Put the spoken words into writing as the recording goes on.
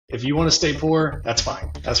If you want to stay poor, that's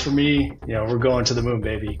fine. As for me, we're going to the moon,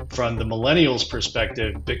 baby. From the millennials'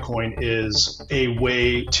 perspective, Bitcoin is a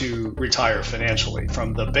way to retire financially.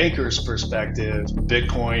 From the banker's perspective,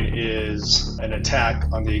 Bitcoin is an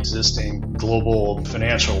attack on the existing global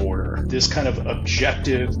financial order. This kind of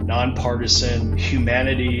objective, nonpartisan,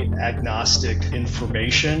 humanity agnostic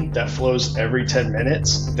information that flows every 10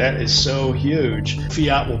 minutes, that is so huge.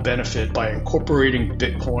 Fiat will benefit by incorporating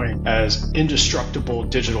Bitcoin as indestructible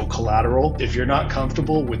digital collateral. If you're not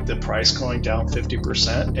comfortable with the price going down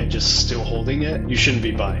 50% and just still holding it, you shouldn't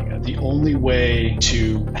be buying it. The only way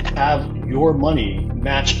to have your money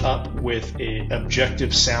match up with an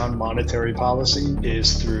objective, sound monetary policy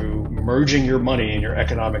is through merging your money and your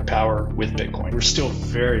economic power with Bitcoin. We're still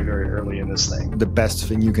very, very early in this thing. The best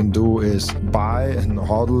thing you can do is buy and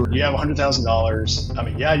hodl. You have $100,000. I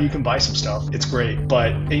mean, yeah, you can buy some stuff. It's great.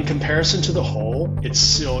 But in comparison to the whole, it's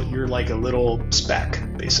still, you're like a little speck,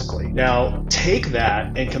 basically. Now, take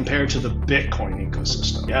that and compare it to the Bitcoin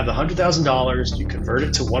ecosystem. You have the $100,000, you convert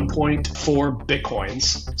it to 1.4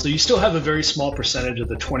 Bitcoins. So you still have a very small percentage of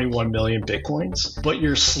the 21 million Bitcoins, but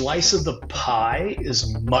your slice of the pie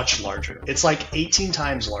is much larger. It's like 18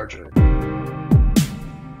 times larger.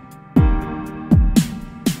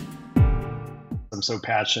 I'm so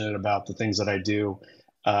passionate about the things that I do.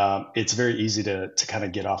 It's very easy to kind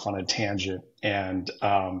of get off on a tangent and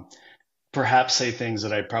perhaps say things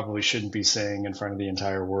that I probably shouldn't be saying in front of the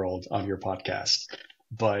entire world on your podcast.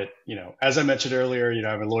 But, as I mentioned earlier,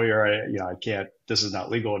 I'm a lawyer. I can't, this is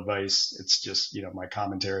not legal advice. It's just, my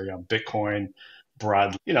commentary on Bitcoin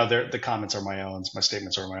broadly. The comments are my own. My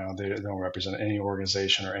statements are my own. They don't represent any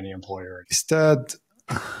organization or any employer. Is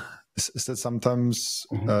that sometimes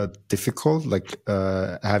difficult, like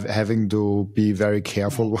having to be very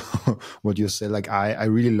careful what you say? Like I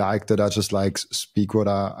really like that I just speak what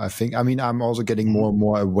I think. I mean, I'm also getting more and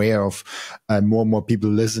more aware of more and more people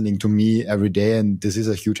listening to me every day, and this is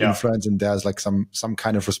a huge influence, and there's like some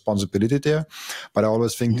kind of responsibility there. But I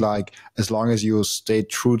always think like as long as you stay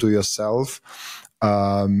true to yourself,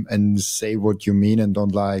 and say what you mean and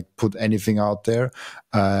don't put anything out there,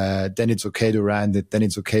 then it's okay to rant it. Then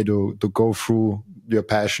it's okay to go through your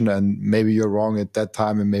passion, and maybe you're wrong at that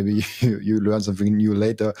time and maybe you learn something new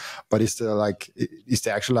later. But is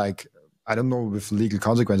there actually I don't know with legal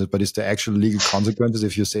consequences, but is there actual legal consequences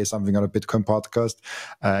if you say something on a Bitcoin podcast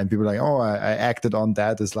and people are like, oh, I acted on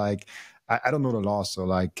that? It's like, I don't know the law, so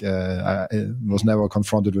I was never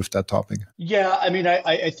confronted with that topic. Yeah, I mean,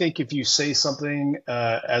 I think if you say something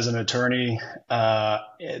as an attorney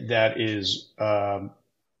that is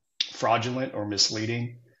fraudulent or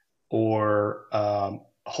misleading, or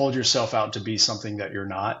hold yourself out to be something that you're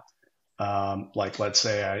not, let's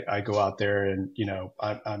say I go out there and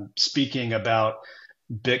I'm speaking about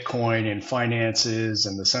Bitcoin and finances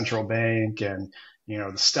and the central bank and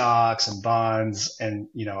the stocks and bonds. And,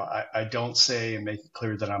 I don't say and make it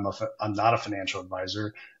clear that I'm not a financial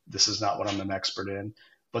advisor. This is not what I'm an expert in.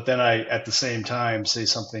 But then I, at the same time, say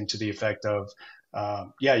something to the effect of,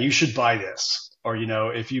 you should buy this. Or,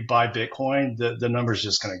 if you buy Bitcoin, the number's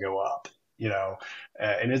just going to go up,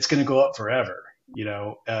 and it's going to go up forever.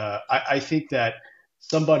 I think that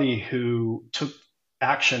somebody who took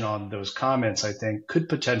action on those comments, I think, could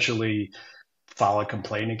potentially file a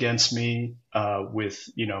complaint against me with,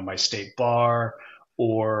 my state bar,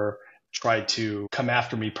 or try to come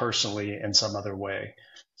after me personally in some other way.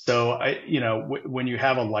 So when you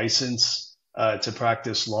have a license to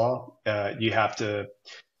practice law, you have to,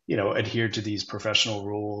 adhere to these professional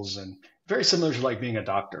rules, and very similar to being a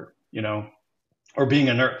doctor, or being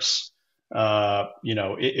a nurse.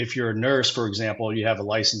 If you're a nurse, for example, you have a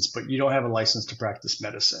license, but you don't have a license to practice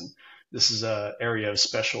medicine. This is an area of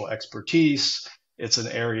special expertise. It's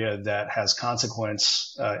an area that has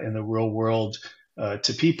consequence in the real world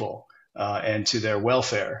to people and to their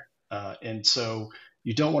welfare. And so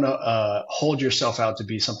you don't want to hold yourself out to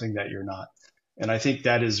be something that you're not. And I think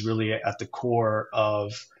that is really at the core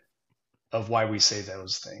of why we say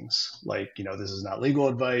those things. This is not legal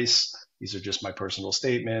advice. These are just my personal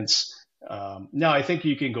statements. Now, I think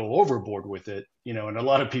you can go overboard with it, and a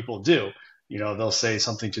lot of people do. They'll say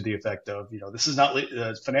something to the effect of, this is not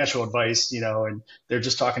financial advice, and they're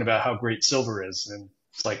just talking about how great silver is. And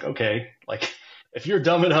it's okay, if you're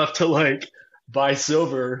dumb enough to buy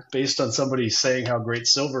silver based on somebody saying how great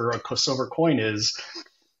silver or silver coin is,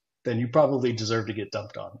 then you probably deserve to get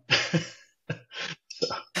dumped on.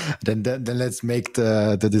 Then let's make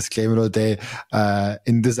the disclaimer today.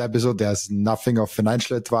 In this episode, there's nothing of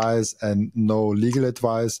financial advice and no legal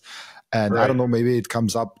advice. And right. I don't know, maybe it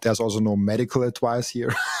comes up. There's also no medical advice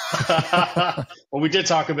here. Well, we did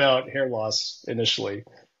talk about hair loss initially.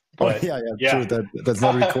 Oh But yeah, yeah, true. yeah, That's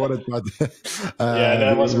not recorded, but yeah,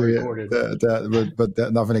 that wasn't recorded.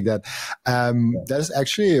 nothing like that. There's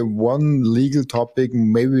actually one legal topic.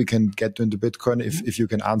 Maybe we can get into Bitcoin if you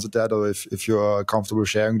can answer that, or if you're comfortable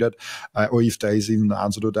sharing that, or if there is even an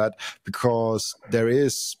answer to that, because there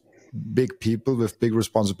is big people with big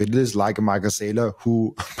responsibilities, like Michael Saylor,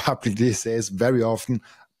 who publicly says very often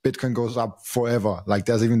Bitcoin goes up forever. Like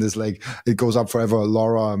there's even this like it goes up forever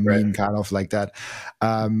Laura Right. meme kind of like that.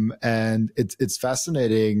 And it's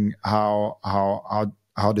fascinating how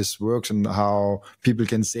this works and how people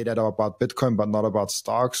can say that about Bitcoin but not about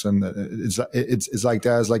stocks. And it's like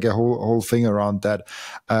there's like a whole thing around that.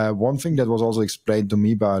 One thing that was also explained to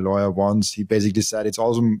me by a lawyer once, he basically said it's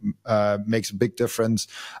also makes a big difference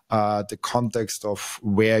the context of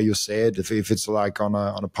where you say it. If it's like on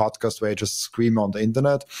a podcast where you just scream on the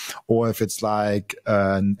internet, or if it's like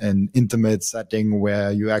an intimate setting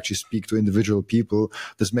where you actually speak to individual people,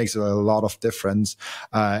 this makes a lot of difference,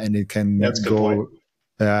 and it can That's a good point. go.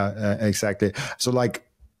 Yeah, exactly. So like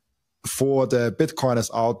for the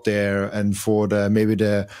Bitcoiners out there and for the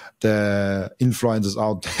influencers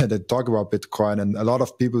out there that talk about Bitcoin, and a lot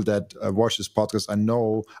of people that watch this podcast I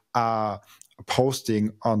know are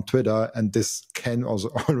posting on Twitter, and this can also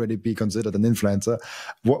already be considered an influencer.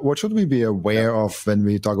 What should we be Yeah. aware of when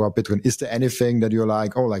we talk about Bitcoin? Is there anything that you're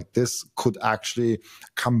like, oh, like this could actually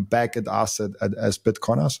come back at us as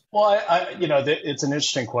Bitcoiners? Well, it's an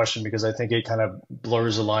interesting question because I think it kind of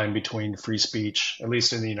blurs the line between free speech, at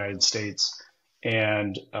least in the United States,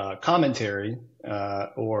 and commentary,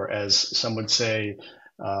 or as some would say,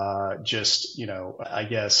 just, I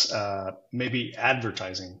guess, maybe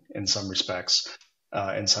advertising in some respects,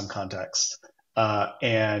 in some contexts,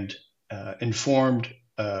 and informed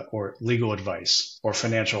or legal advice or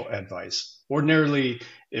financial advice. Ordinarily,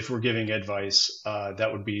 if we're giving advice,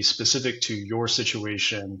 that would be specific to your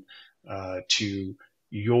situation, to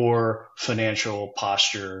your financial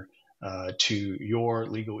posture, to your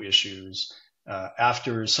legal issues,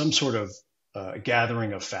 after some sort of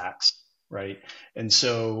gathering of facts, right? And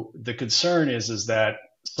so the concern is that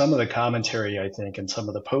some of the commentary, I think, and some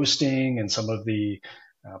of the posting and some of the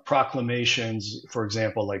proclamations, for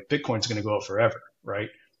example, like Bitcoin's going to go up forever, right?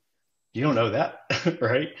 You don't know that,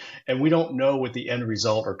 right? And we don't know what the end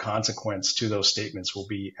result or consequence to those statements will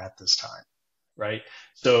be at this time, right?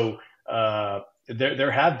 So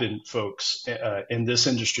there have been folks in this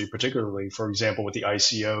industry, particularly, for example, with the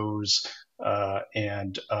ICOs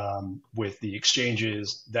and with the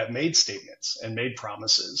exchanges that made statements and made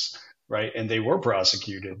promises, right? And they were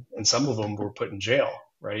prosecuted, and some of them were put in jail,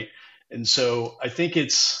 right? And so I think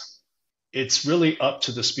it's really up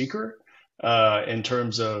to the speaker in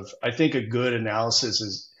terms of, I think a good analysis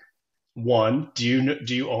is, one, do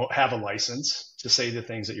you have a license to say the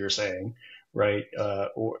things that you're saying, right?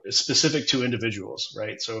 Or specific to individuals,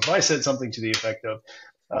 right? So if I said something to the effect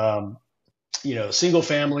of, single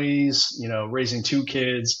families, raising two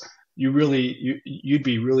kids, you'd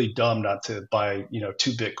be really dumb not to buy,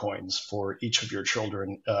 2 Bitcoins for each of your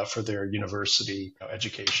children for their university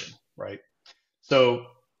education, right? So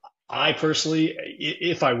I personally,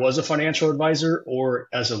 if I was a financial advisor or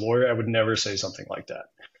as a lawyer, I would never say something like that.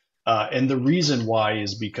 And the reason why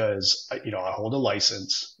is because, I hold a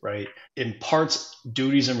license, right? Imparts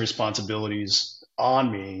duties and responsibilities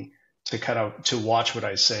on me to watch what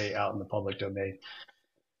I say out in the public domain.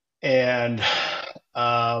 And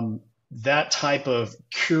that type of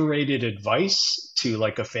curated advice to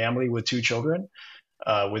like a family with 2 children,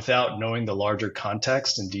 without knowing the larger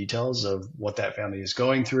context and details of what that family is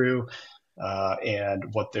going through,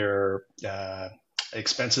 and what their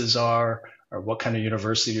expenses are, or what kind of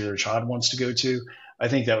university their child wants to go to, I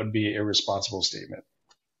think that would be an irresponsible statement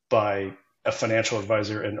by a financial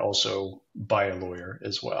advisor and also by a lawyer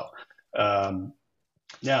as well.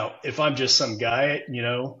 Now, if I'm just some guy,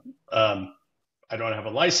 I don't have a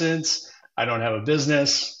license, I don't have a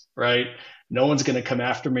business, right? No one's going to come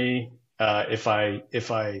after me if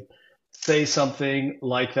I say something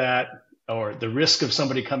like that, or the risk of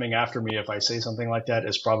somebody coming after me if I say something like that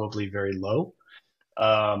is probably very low.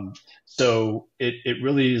 So it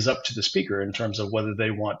really is up to the speaker in terms of whether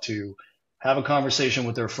they want to have a conversation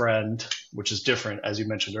with their friend, which is different, as you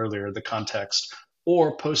mentioned earlier, the context,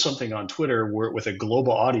 or post something on Twitter with a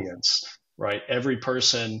global audience, right? Every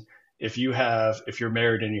person, if you're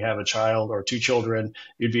married and you have a child or 2 children,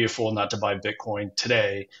 you'd be a fool not to buy Bitcoin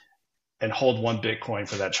today and hold 1 Bitcoin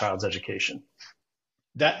for that child's education.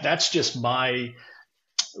 That's just my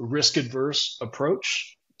risk adverse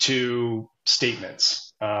approach to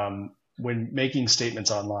statements when making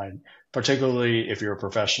statements online, particularly if you're a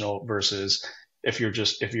professional versus if you're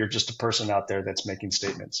just a person out there that's making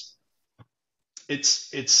statements. It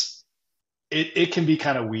can be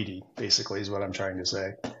kind of weedy, basically, is what I'm trying to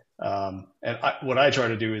say. And what I try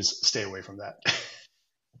to do is stay away from that.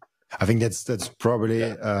 I think that's probably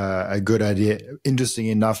Yeah. a good idea. Interesting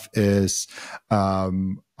enough is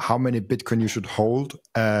how many Bitcoin you should hold,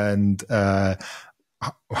 and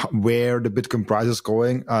where the Bitcoin price is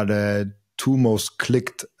going are the two most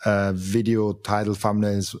clicked video title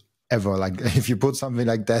thumbnails ever. Like if you put something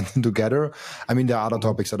like that together, I mean, there are other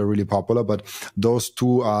topics that are really popular, but those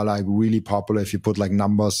two are like really popular. If you put like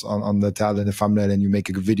numbers on the title and the thumbnail and you make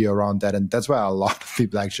a video around that, and that's why a lot of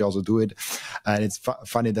people actually also do it. And it's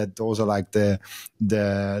funny that those are like the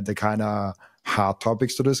kind of hard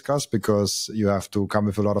topics to discuss, because you have to come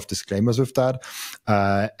with a lot of disclaimers with that.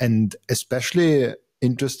 And especially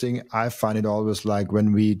interesting, I find it always like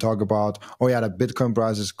when we talk about, oh yeah, the Bitcoin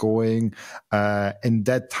price is going in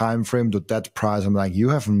that time frame to that price. I'm like, you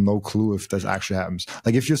have no clue if this actually happens.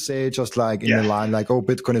 Like if you say just like in the Yeah. line, like, oh,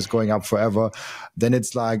 Bitcoin is going up forever, then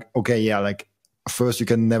it's like, okay, yeah, like first you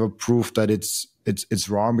can never prove that it's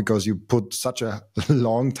wrong, because you put such a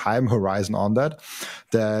long time horizon on that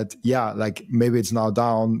yeah, like maybe it's now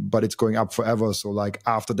down but it's going up forever, so like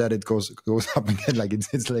after that it goes up again. Like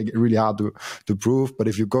it's like really hard to prove. But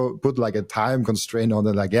if you go put like a time constraint on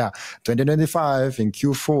it, like, yeah, 2025 in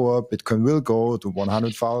Q4 Bitcoin will go to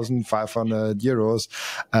 100,500 euros,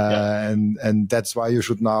 Yeah. and that's why you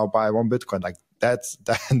should now buy one Bitcoin. Like that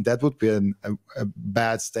would be a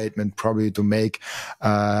bad statement probably to make.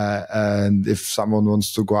 And if someone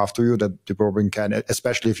wants to go after you, that you probably can,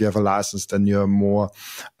 especially if you have a license, then you're more,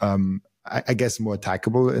 I guess, more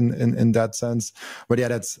attackable in that sense. But yeah,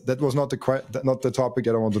 that was not the topic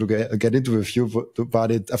that I wanted to get into with you,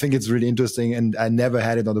 but I think it's really interesting, and I never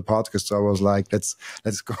had it on the podcast, so I was like, let's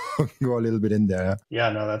go, go a little bit in there. Yeah.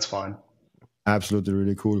 No, that's fine. Absolutely,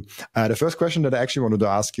 really cool. The first question that I actually wanted to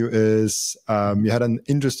ask you is, you had an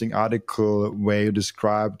interesting article where you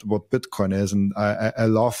described what Bitcoin is, and I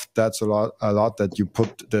love that a lot that you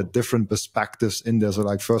put the different perspectives in there. So,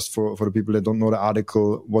 like, first for the people that don't know the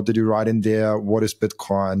article, what did you write in there? What is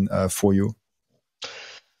Bitcoin for you?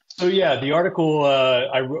 So yeah, the article,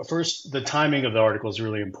 first, the timing of the article is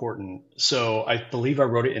really important. So I believe I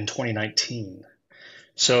wrote it in 2019.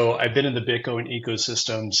 So I've been in the Bitcoin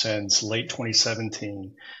ecosystem since late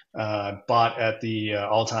 2017, bought at the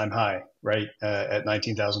all-time high, right, at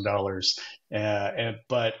 $19,000.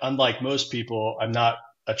 But unlike most people, I'm not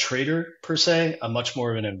a trader per se. I'm much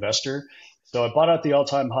more of an investor. So I bought at the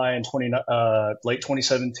all-time high in late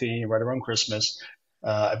 2017, right around Christmas.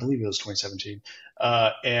 I believe it was 2017.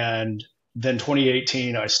 And then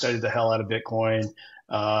 2018, I studied the hell out of Bitcoin.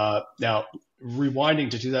 Now,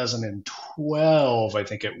 rewinding to 2012, I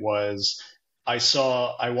think it was, I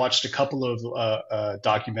watched a couple of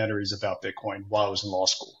documentaries about Bitcoin while I was in law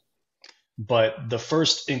school. But the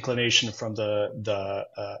first inclination from the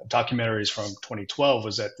documentaries from 2012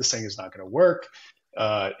 was that this thing is not going to work.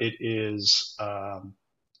 It is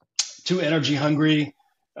too energy hungry.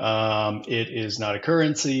 It is not a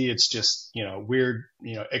currency. It's just, weird,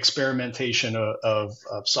 experimentation of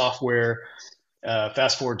software.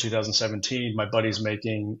 Fast forward 2017, my buddy's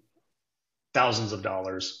making thousands of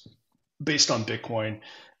dollars based on Bitcoin.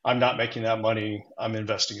 I'm not making that money. I'm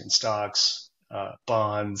investing in stocks,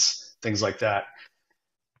 bonds, things like that.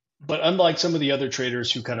 But unlike some of the other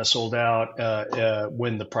traders who kind of sold out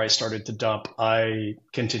when the price started to dump, I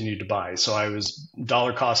continued to buy. So I was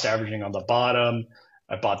dollar cost averaging on the bottom.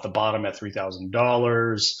 I bought the bottom at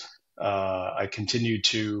 $3,000. I continued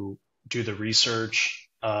to do the research.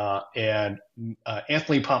 And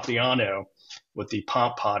Anthony Pompliano with the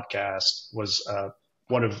Pomp podcast was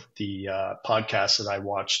one of the podcasts that I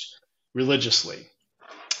watched religiously.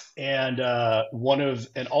 And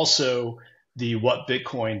and also the What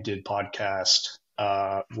Bitcoin Did podcast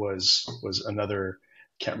was another.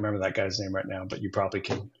 Can't remember that guy's name right now, but you probably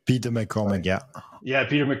can. Peter McCormack, Right. yeah. Yeah,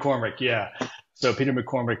 Peter McCormack. Yeah. So Peter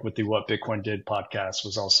McCormack with the What Bitcoin Did podcast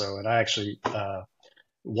was also, and I actually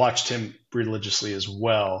watched him religiously as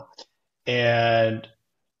well. And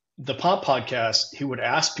the Pomp podcast, he would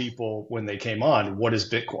ask people when they came on, what is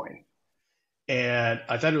Bitcoin? And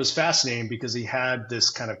I thought it was fascinating because he had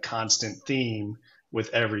this kind of constant theme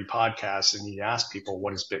with every podcast, and he'd ask people,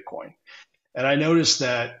 what is Bitcoin? And I noticed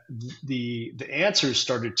that the answers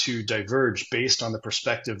started to diverge based on the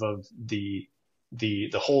perspective of the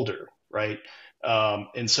holder, right?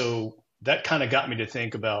 And so that kind of got me to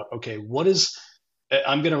think about, okay,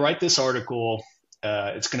 I'm going to write this article.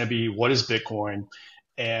 It's going to be, what is Bitcoin?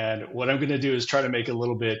 And what I'm going to do is try to make it a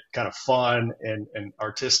little bit kind of fun and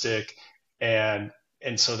artistic, and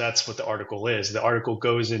and so that's what the article is. The article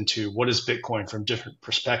goes into what is Bitcoin from different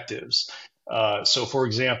perspectives. So, for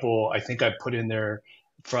example, I think I put in there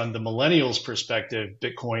from the millennials' perspective,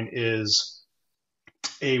 Bitcoin is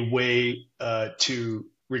a way to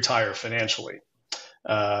retire financially.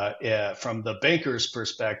 Yeah, from the banker's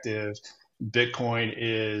perspective, Bitcoin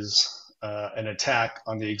is an attack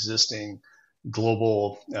on the existing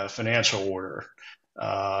global financial order.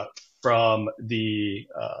 From the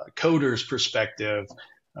coder's perspective,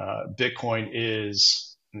 Bitcoin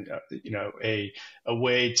is, a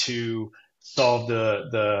way to solve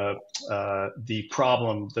the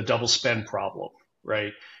problem, the double spend problem,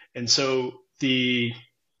 right? And so the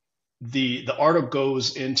article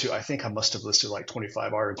goes into, I think I must have listed like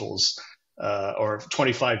 25 articles or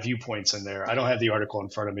 25 viewpoints in there. I don't have the article in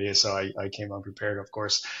front of me, so I came unprepared, of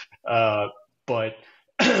course. But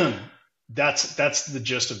that's the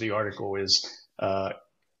gist of the article is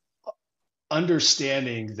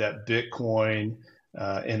understanding that Bitcoin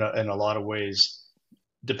in a lot of ways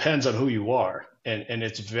depends on who you are, and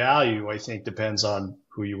its value, I think, depends on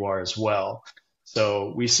who you are as well.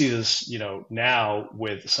 So we see this, now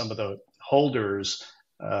with some of the holders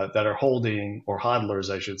that are holding, or hodlers,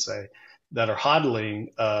 I should say, that are hodling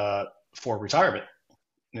for retirement.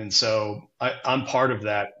 And so I'm part of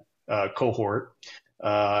that cohort.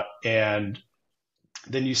 And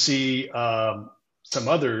then you see some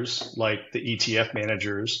others like the ETF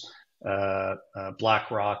managers,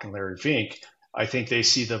 BlackRock and Larry Fink. I think they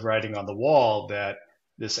see the writing on the wall that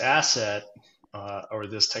this asset or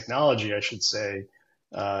this technology, I should say,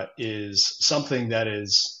 is something that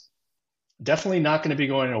is definitely not going to be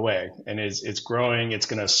going away, and it's growing. It's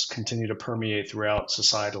going to continue to permeate throughout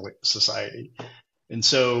society. And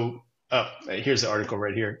so, here's the article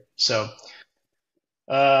right here. So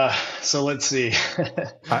let's see.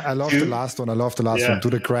 I love the last one. I love the last one. To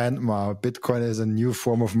the grandma, Bitcoin is a new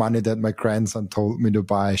form of money that my grandson told me to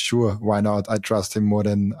buy. Sure, why not? I trust him more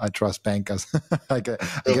than I trust bankers. I guess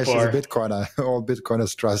she's a Bitcoiner. All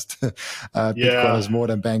Bitcoiners trust Bitcoiners more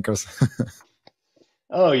than bankers.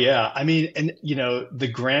 Oh yeah, I mean, and the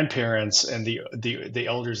grandparents and the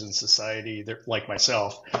elders in society, they're like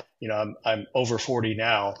myself. I'm over 40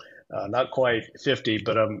 now, not quite 50,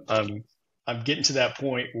 but I'm getting to that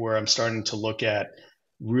point where I'm starting to look at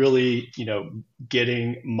really,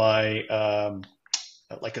 getting my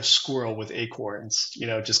like a squirrel with acorns,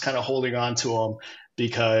 just kind of holding on to them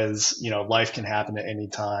because, life can happen at any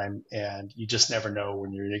time and you just never know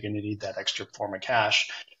when you're going to need that extra form of cash.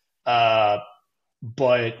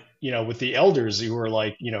 But, with the elders who are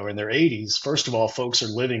like, in their 80s, first of all, folks are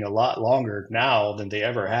living a lot longer now than they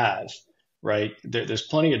ever have, right? There's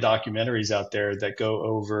plenty of documentaries out there that go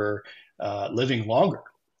over living longer,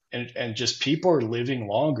 and just people are living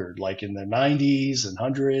longer, like in the 90s and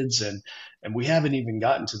hundreds, and we haven't even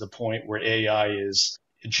gotten to the point where AI is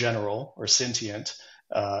general or sentient.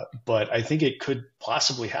 But I think it could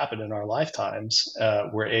possibly happen in our lifetimes,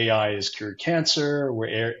 where AI has cured cancer,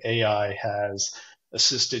 where AI has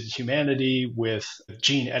assisted humanity with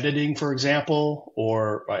gene editing, for example,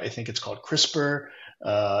 or I think it's called CRISPR,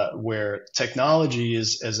 where technology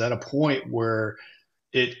is at a point where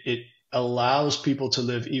it allows people to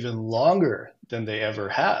live even longer than they ever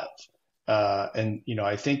have. And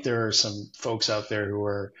I think there are some folks out there who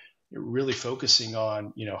are really focusing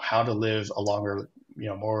on, how to live a longer,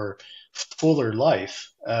 more fuller life,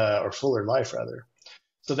 or fuller life rather.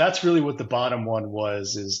 So that's really what the bottom one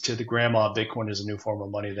was, is to the grandma, Bitcoin is a new form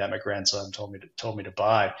of money that my grandson told me to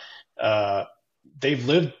buy. They've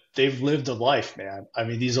lived a life, man. I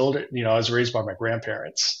mean, these older, I was raised by my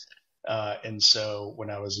grandparents. And so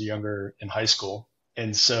when I was younger in high school,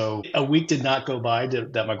 and so a week did not go by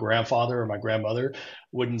that my grandfather or my grandmother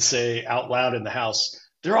wouldn't say out loud in the house,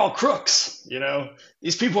 they're all crooks,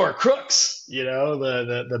 these people are crooks,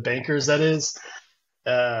 the bankers, that is,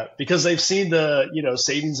 because they've seen the,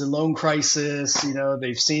 savings and loan crisis,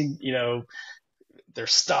 they've seen, their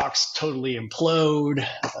stocks totally implode.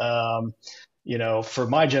 For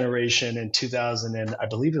my generation in 2000, and I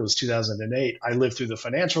believe it was 2008, I lived through the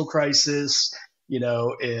financial crisis,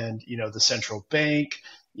 and, the central bank,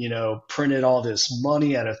 printed all this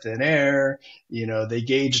money out of thin air. They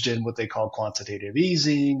engaged in what they call quantitative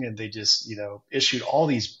easing, and they just, issued all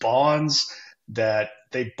these bonds that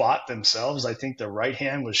they bought themselves. I think the right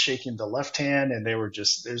hand was shaking the left hand, and there's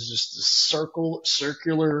just this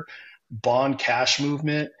circular bond cash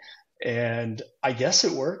movement. And I guess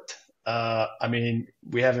it worked. I mean,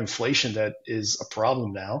 we have inflation that is a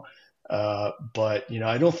problem now. But,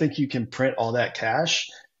 I don't think you can print all that cash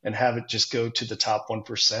and have it just go to the top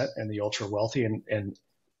 1% and the ultra wealthy and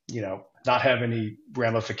not have any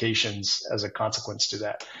ramifications as a consequence to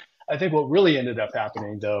that. I think what really ended up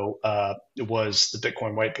happening, though, was the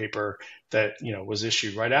Bitcoin white paper that was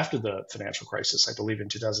issued right after the financial crisis, I believe in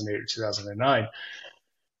 2008 or 2009.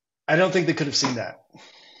 I don't think they could have seen that.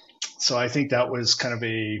 So I think that was kind of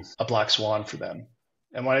a black swan for them.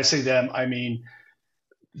 And when I say them, I mean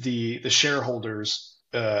the shareholders,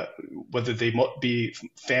 whether they be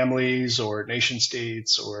families or nation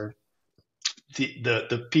states or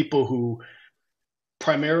the people who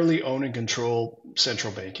primarily own and control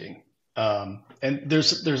central banking. And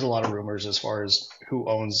there's a lot of rumors as far as who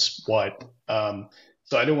owns what.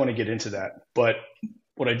 So I don't want to get into that. But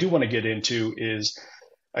what I do want to get into is,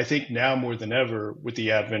 I think now more than ever, with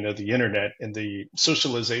the advent of the internet and the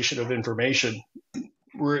socialization of information,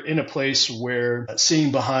 we're in a place where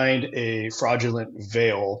seeing behind a fraudulent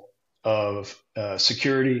veil of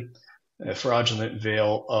security, a fraudulent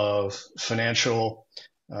veil of financial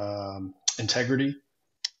integrity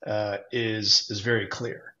is very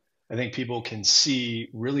clear. I think people can see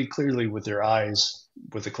really clearly with their eyes,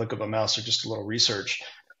 with the click of a mouse or just a little research,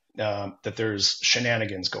 that there's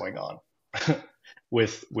shenanigans going on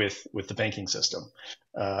with the banking system,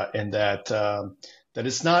 and that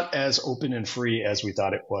it's not as open and free as we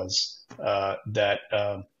thought it was. That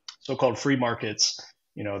so-called free markets,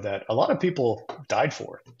 that a lot of people died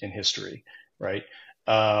for in history, right?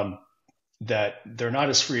 That they're not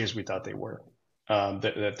as free as we thought they were.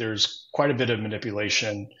 That there's quite a bit of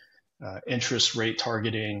manipulation, interest rate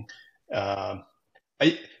targeting. Some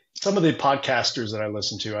of the podcasters that I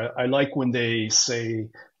listen to, I like when they say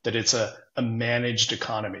that it's a managed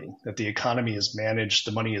economy, that the economy is managed,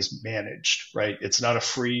 the money is managed, right? It's not a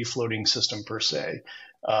free floating system per se.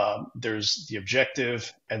 There's the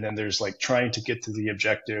objective, and then there's like trying to get to the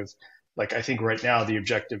objective. Like I think right now the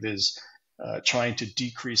objective is trying to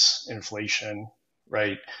decrease inflation,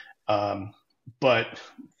 right? But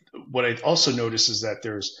what I also notice is that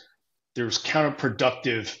there's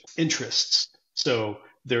counterproductive interests. So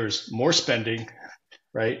there's more spending,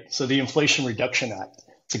 right? So the Inflation Reduction Act,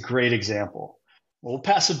 it's a great example. We'll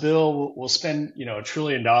pass a bill, we'll spend, $1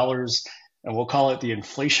 trillion, and we'll call it the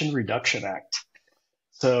Inflation Reduction Act.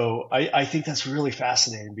 So I think that's really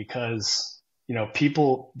fascinating because,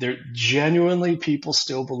 people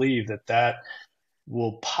still believe that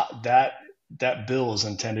bill is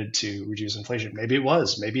intended to reduce inflation. Maybe it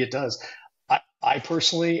was, maybe it does. I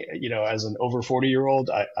personally, as an over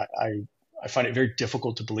 40-year-old, I find it very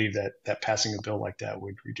difficult to believe that passing a bill like that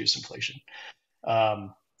would reduce inflation.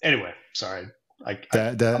 Anyway, sorry. I'm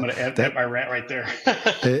going to end my rant right there.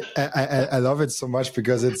 I love it so much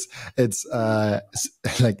because it's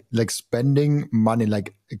like spending money,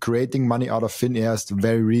 like creating money out of thin air is the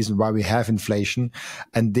very reason why we have inflation,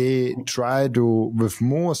 and they try to, with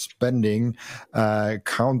more spending,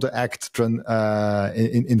 counteract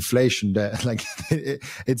inflation. Like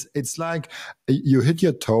it's like you hit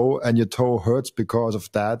your toe and your toe hurts because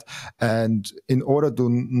of that, and in order to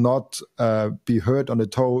not be hurt on the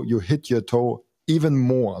toe, you hit your toe even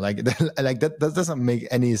more. Like that doesn't make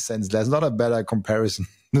any sense. There's not a better comparison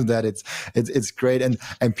to that. It's great, and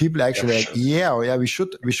people actually like, yeah, we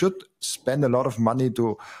should spend a lot of money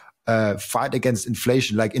to fight against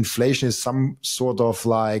inflation. Like inflation is some sort of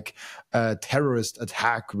like terrorist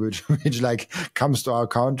attack which like comes to our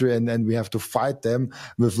country, and we have to fight them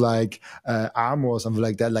with like armor or something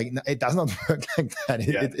like that. Like it does not work like that.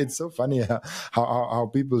 It's so funny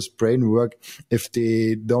how people's brain work if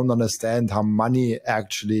they don't understand how money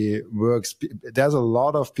actually works. There's a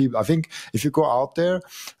lot of people, I think, if you go out there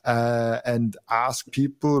and ask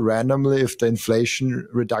people randomly if the Inflation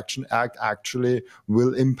Reduction Act actually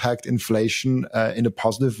will impact inflation in a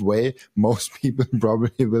positive way, most people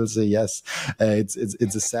probably will say yes.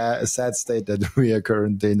 It's a sad state that we are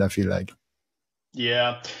currently in, I feel like.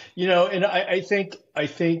 Yeah, and I think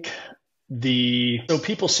so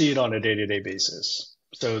people see it on a day-to-day basis.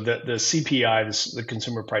 So the CPI, the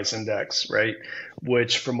Consumer Price Index, right?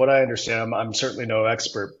 Which, from what I understand, I'm certainly no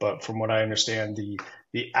expert, but from what I understand,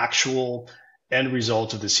 the actual end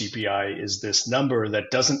result of the CPI is this number that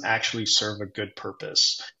doesn't actually serve a good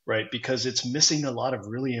purpose, right? Because it's missing a lot of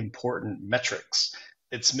really important metrics.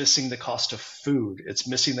 It's missing the cost of food. It's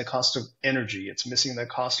missing the cost of energy. It's missing the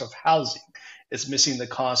cost of housing. It's missing the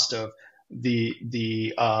cost of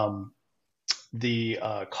the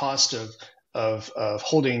cost of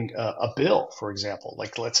holding a bill, for example.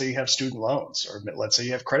 Like let's say you have student loans, or let's say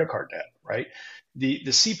you have credit card debt, right? The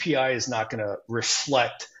CPI is not going to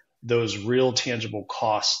reflect those real tangible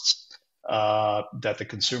costs that the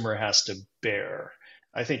consumer has to bear.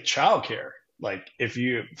 I think childcare, Like if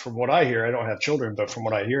you, from what I hear, I don't have children, but from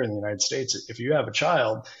what I hear in the United States, if you have a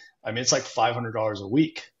child, I mean, it's like $500 a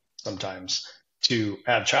week sometimes to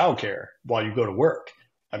have childcare while you go to work.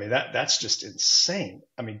 I mean, that's just insane.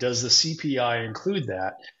 I mean, does the CPI include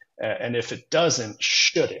that? And if it doesn't,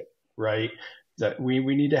 should it, right? That we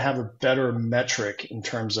need to have a better metric in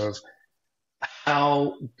terms of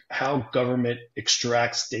how government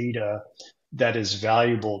extracts data that is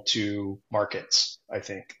valuable to markets. I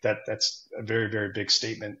think that's a very, very big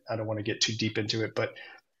statement. I don't want to get too deep into it, but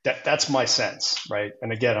that's my sense, right?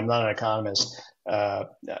 And again, I'm not an economist,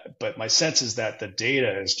 but my sense is that the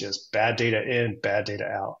data is just bad data in, bad data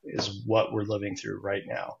out is what we're living through right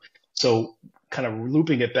now. So kind of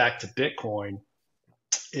looping it back to Bitcoin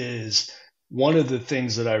is one of the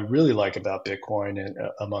things that I really like about Bitcoin, and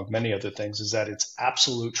among many other things, is that it's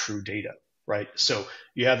absolute true data, right? So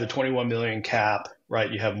you have the 21 million cap,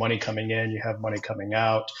 right? You have money coming in, you have money coming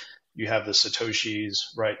out, you have the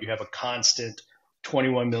Satoshis, right? You have a constant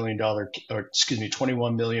 $21 million, or excuse me,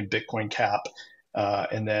 21 million Bitcoin cap.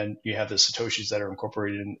 And then you have the Satoshis that are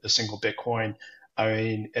incorporated in a single Bitcoin. I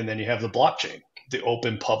mean, and then you have the blockchain, the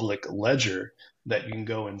open public ledger that you can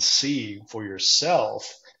go and see for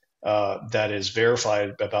yourself, that is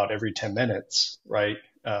verified about every 10 minutes, right,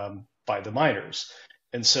 by the miners.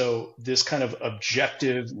 And so this kind of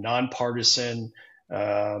objective, nonpartisan,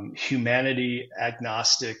 humanity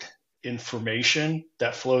agnostic information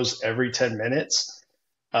that flows every 10 minutes,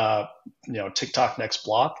 TikTok next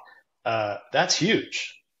block, that's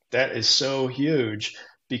huge. That is so huge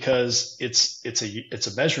because it's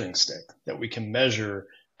a measuring stick that we can measure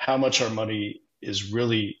how much our money is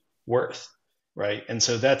really worth, right? And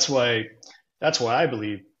so that's why I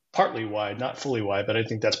believe, partly why, not fully why, but I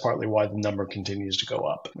think that's partly why the number continues to go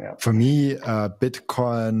up. Yeah. For me,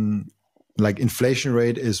 Bitcoin, like inflation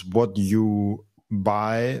rate is what you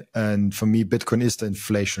buy, and for me, Bitcoin is the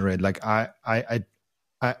inflation rate. Like I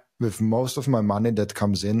with most of my money that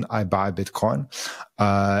comes in, I buy Bitcoin.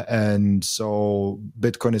 And so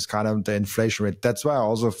Bitcoin is kind of the inflation rate. That's why I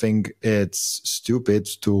also think it's stupid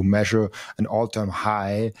to measure an all-time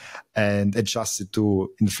high and adjust it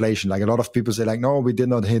to inflation. Like a lot of people say like, no, we did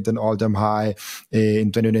not hit an all-time high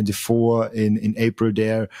in 2024 in April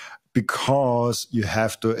there, because you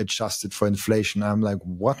have to adjust it for inflation. I'm like,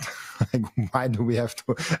 what? Like, why do we have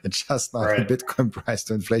to adjust now the Bitcoin price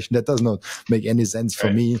to inflation? That does not make any sense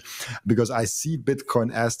for me, because I see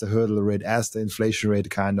Bitcoin as the hurdle rate, as the inflation rate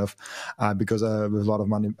kind of, because with a lot of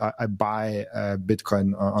money, I buy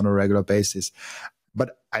Bitcoin on a regular basis.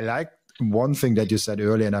 But I like one thing that you said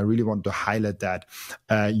earlier, and I really want to highlight that.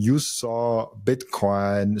 You saw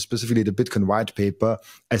Bitcoin, specifically the Bitcoin white paper,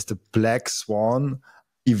 as the black swan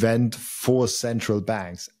event for central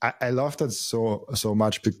banks. I love that so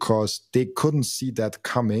much, because they couldn't see that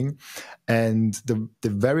coming. And the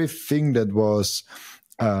very thing that was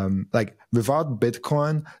like, without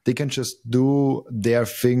Bitcoin, they can just do their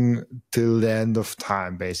thing till the end of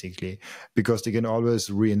time, basically, because they can always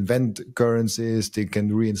reinvent currencies, they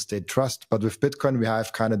can reinstate trust. But with Bitcoin, we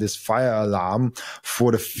have kind of this fire alarm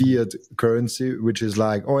for the fiat currency, which is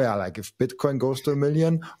like, oh yeah, like if Bitcoin goes to 1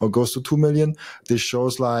 million or goes to 2 million, this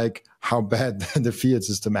shows like how bad the fiat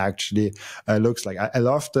system actually looks like. I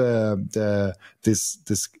love this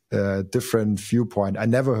different viewpoint. I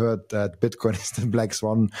never heard that Bitcoin is the black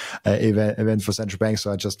swan event for central banks,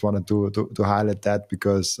 so I just wanted to highlight that,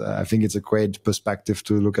 because I think it's a great perspective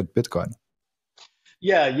to look at Bitcoin.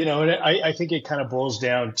 Yeah, and I think it kind of boils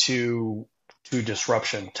down to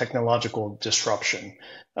disruption, technological disruption.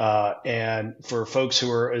 And for folks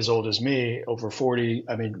who are as old as me, over 40,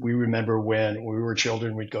 I mean, we remember when we were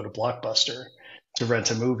children, we'd go to Blockbuster to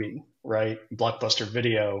rent a movie, right? Blockbuster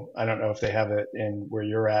Video. I don't know if they have it in where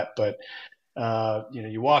you're at, but,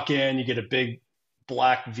 you walk in, you get a big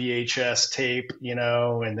black VHS tape,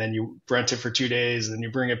 and then you rent it for 2 days, and you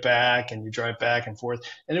bring it back and you drive back and forth.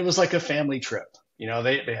 And it was like a family trip.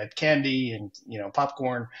 They had candy and,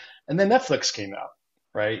 popcorn, and then Netflix came out,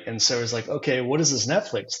 right? And so it was like, okay, what is this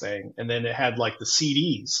Netflix thing? And then it had like the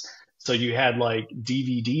CDs. So you had like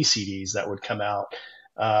DVD CDs that would come out,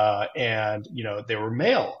 and, they were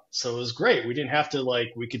mail. So it was great. We didn't have to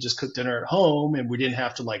we could just cook dinner at home, and we didn't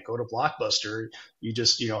have to go to Blockbuster. You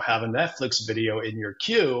just, have a Netflix video in your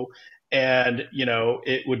queue, and,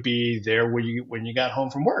 it would be there when you got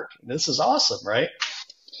home from work. This is awesome, right?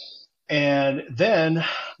 And then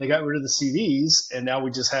they got rid of the CDs, and now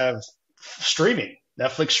we just have streaming,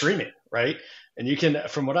 Netflix streaming, right? And you can,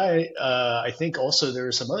 from what I think also there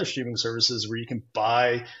are some other streaming services where you can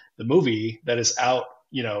buy the movie that is out,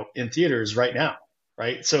 in theaters right now,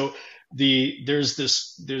 right? So there's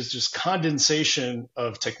this condensation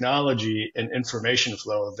of technology and information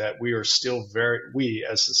flow that we are still we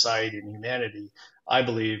as society and humanity, I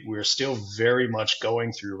believe we're still very much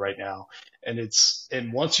going through right now. And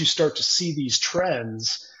once you start to see these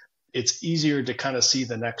trends, it's easier to kind of see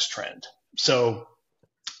the next trend. So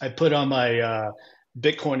I put on my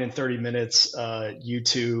Bitcoin in 30 minutes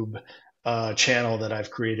YouTube channel that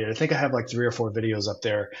I've created. I think I have like 3 or 4 videos up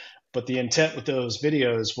there. But the intent with those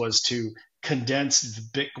videos was to condense the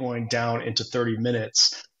Bitcoin down into 30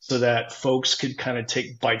 minutes so that folks could kind of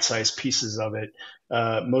take bite-sized pieces of it,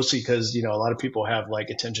 mostly because, a lot of people have like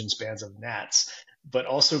attention spans of gnats, but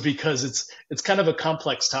also because it's kind of a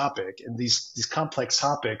complex topic. And these complex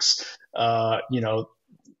topics,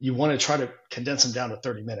 you want to try to condense them down to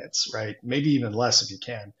 30 minutes, right? Maybe even less if you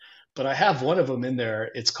can. But I have one of them in there.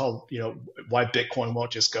 It's called, Why Bitcoin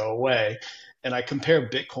Won't Just Go Away. And I compare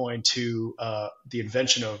Bitcoin to the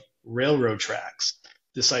invention of railroad tracks.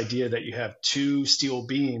 This idea that you have 2 steel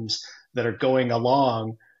beams that are going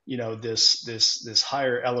along, this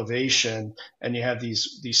higher elevation, and you have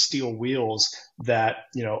these steel wheels that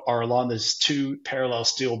are along these 2 parallel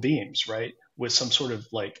steel beams, right, with some sort of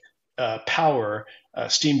like power,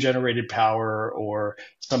 steam generated power, or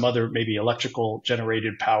some other maybe electrical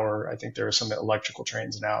generated power. I think there are some electrical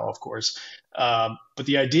trains now, of course. But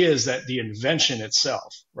the idea is that the invention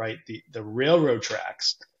itself, right, the railroad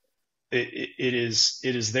tracks, it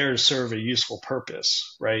is there to serve a useful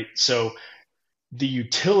purpose, right? So the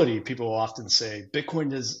utility, people will often say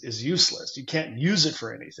Bitcoin is useless. You can't use it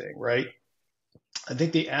for anything, right? I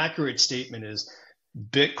think the accurate statement is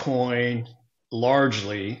Bitcoin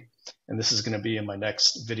largely, and this is going to be in my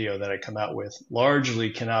next video that I come out with, largely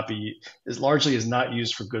is not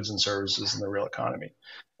used for goods and services in the real economy.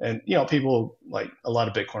 And, people like a lot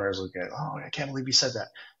of Bitcoiners look at, oh, I can't believe you said that.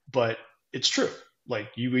 But it's true. Like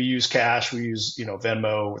we use cash, we use,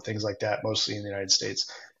 Venmo, things like that, mostly in the United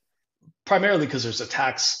States, primarily because there's a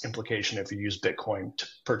tax implication if you use Bitcoin to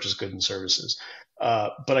purchase goods and services.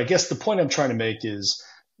 But I guess the point I'm trying to make is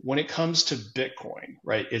when it comes to Bitcoin,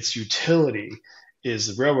 right, its utility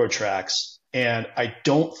is the railroad tracks. And I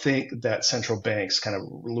don't think that central banks, kind of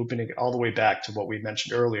looping it all the way back to what we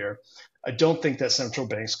mentioned earlier, I don't think that central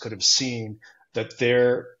banks could have seen that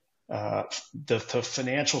the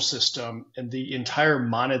financial system and the entire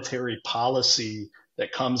monetary policy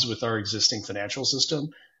that comes with our existing financial system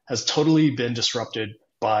has totally been disrupted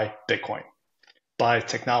by Bitcoin, by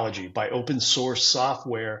technology, by open source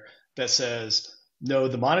software that says, no,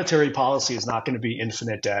 the monetary policy is not going to be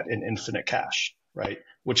infinite debt and infinite cash, right?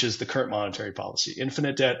 Which is the current monetary policy.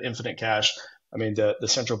 Infinite debt, infinite cash. I mean, the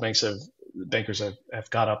central bankers have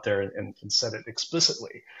got up there and said it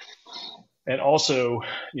explicitly. And also,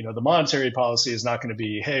 the monetary policy is not going to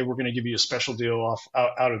be, hey, we're going to give you a special deal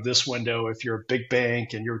out of this window if you're a big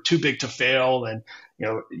bank and you're too big to fail. And,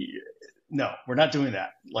 no, we're not doing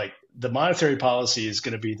that. Like the monetary policy is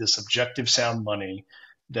going to be this objective sound money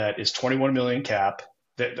that is 21 million cap,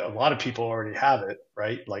 that a lot of people already have it,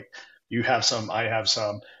 right? Like you have some, I have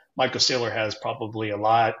some, Michael Saylor has probably a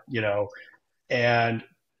lot, and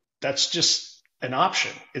that's just an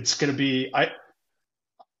option. It's going to be,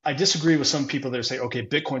 I disagree with some people that say, okay,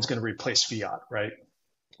 Bitcoin's going to replace fiat, right?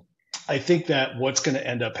 I think that what's going to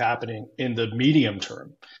end up happening in the medium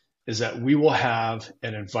term is that we will have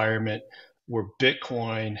an environment where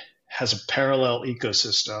Bitcoin has a parallel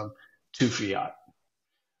ecosystem to fiat.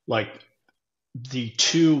 Like the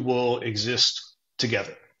two will exist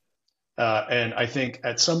together. And I think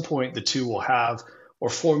at some point the two will have or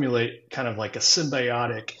formulate kind of like a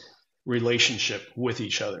symbiotic relationship with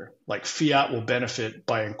each other. Like fiat will benefit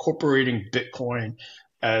by incorporating Bitcoin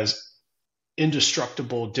as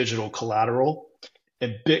indestructible digital collateral,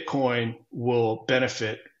 and Bitcoin will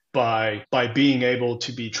benefit by being able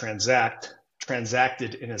to be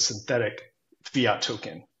transacted in a synthetic fiat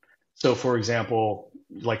token. So for example,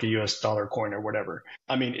 like a US dollar coin or whatever.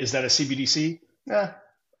 I mean, is that a CBDC?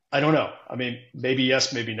 I don't know. I mean, maybe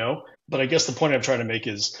yes, maybe no. But I guess the point I'm trying to make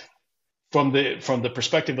is from the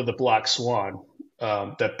perspective of the black swan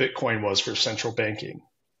that Bitcoin was for central banking,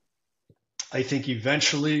 I think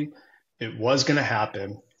eventually it was going to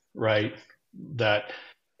happen, right? That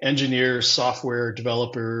engineers, software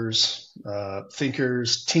developers,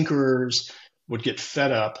 thinkers, tinkerers would get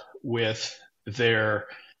fed up with their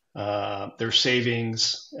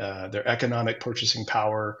savings, their economic purchasing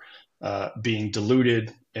power being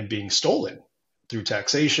diluted and being stolen through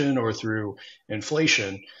taxation or through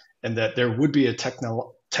inflation, and that there would be a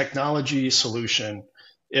technology solution,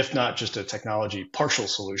 if not just a technology partial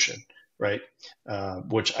solution, right?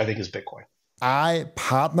 Which I think is Bitcoin. I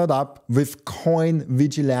partnered up with Coin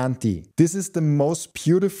Vigilante. This is the most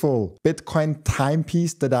beautiful Bitcoin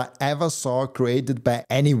timepiece that I ever saw created by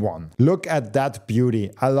anyone. Look at that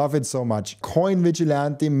beauty. I love it so much. Coin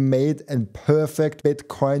Vigilante made a perfect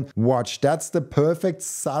Bitcoin watch. That's the perfect,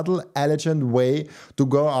 subtle, elegant way to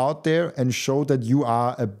go out there and show that you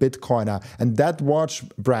are a Bitcoiner. And that watch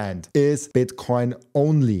brand is Bitcoin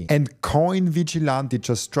only. And Coin Vigilante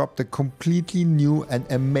just dropped a completely new and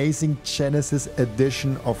amazing Genesis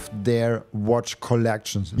edition of their watch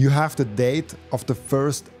collections. You have the date of the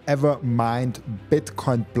first ever mined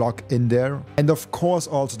Bitcoin block in there, and of course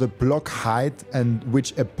also the block height and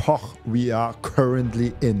which epoch we are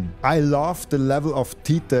currently in. I love the level of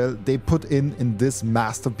detail they put in this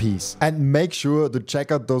masterpiece, and make sure to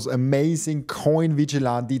check out those amazing Coin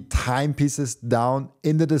Vigilante timepieces down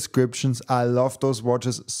in the descriptions. I love those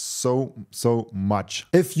watches so much.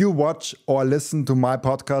 If you watch or listen to my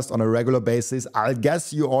podcast on a regular basis, I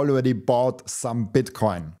guess you already bought some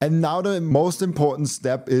Bitcoin. And now the most important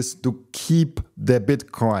step is to keep the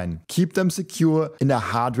Bitcoin. Keep them secure in a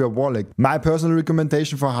hardware wallet. My personal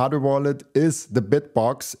recommendation for hardware wallet is the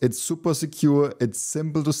BitBox. It's super secure. It's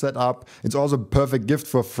simple to set up. It's also a perfect gift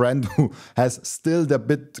for a friend who has still their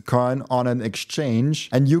Bitcoin on an exchange.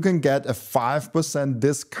 And you can get a 5%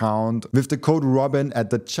 discount with the code Robin at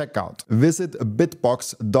the checkout. Visit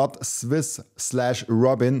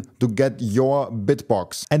bitbox.swiss/Robin to get your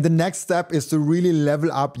BitBox. And the next step is to really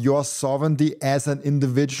level up your sovereignty as an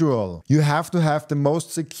individual. You have to have the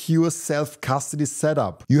most secure self-custody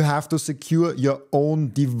setup. You have to secure your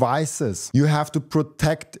own devices. You have to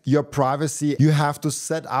protect your privacy. You have to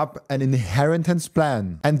set up an inheritance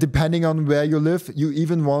plan. And depending on where you live, you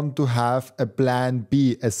even want to have a plan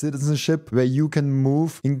B, a citizenship where you can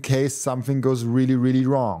move in case something goes really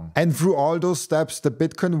wrong. And through all those steps, the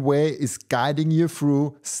Bitcoin way is guiding you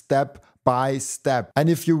through step by step. And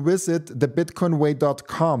if you visit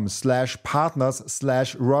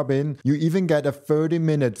thebitcoinway.com/partners/Robin, you even get a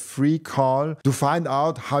 30-minute free call to find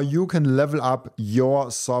out how you can level up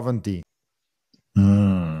your sovereignty.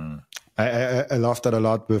 I love that a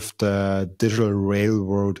lot with the digital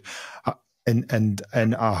railroad. And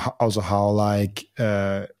also how like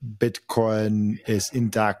Bitcoin is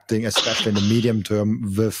interacting, especially in the medium term,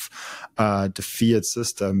 with the fiat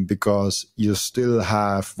system, because you still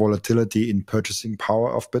have volatility in purchasing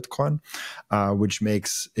power of Bitcoin, which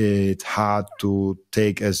makes it hard to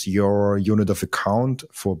take as your unit of account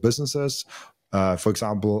for businesses. For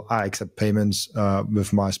example, I accept payments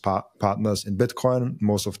with my partners in Bitcoin.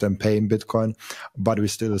 Most of them pay in Bitcoin, but we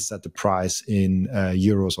still set the price in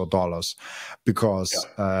euros or dollars, because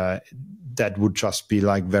that would just be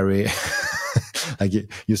like very like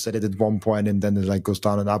you said it at one point and then it like goes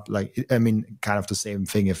down and up. Like, I mean, kind of the same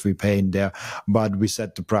thing if we pay in there, but we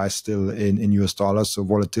set the price still in US dollars. So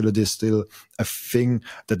volatility is still a thing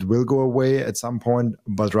that will go away at some point,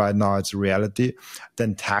 but right now it's a reality.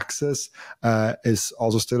 Then taxes is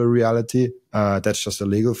also still a reality. That's just a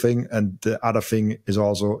legal thing. And the other thing is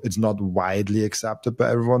also, it's not widely accepted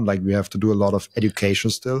by everyone. Like, we have to do a lot of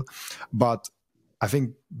education still, but I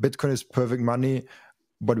think Bitcoin is perfect money,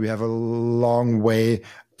 but we have a long way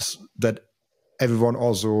that everyone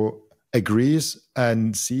also agrees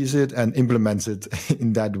and sees it and implements it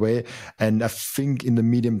in that way. And I think in the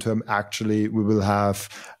medium term, actually,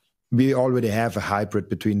 we already have a hybrid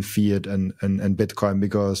between fiat and Bitcoin,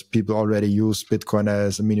 because people already use Bitcoin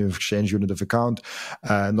as a minimum exchange unit of account.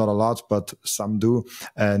 Not a lot, but some do.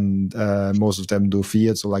 And most of them do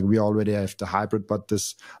fiat. So like we already have the hybrid, but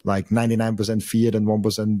this like 99% fiat and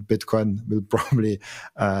 1% Bitcoin will probably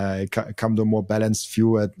come to a more balanced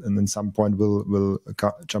view and at some point will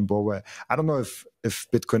jump over. I don't know if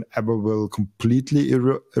Bitcoin ever will completely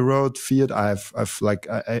erode fiat. I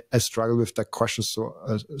struggle with that question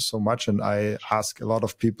so much, and I ask a lot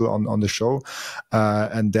of people on the show,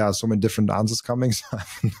 and there are so many different answers coming, so I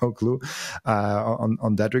have no clue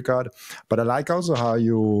on that regard. But I like also how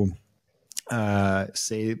you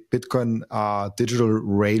say Bitcoin are digital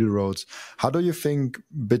railroads. How do you think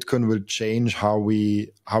Bitcoin will change how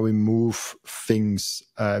we move things,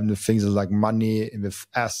 things like money, with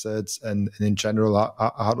assets, and in general?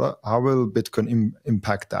 How will Bitcoin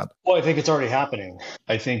impact that? Well, I think it's already happening.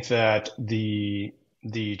 I think that the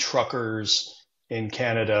truckers in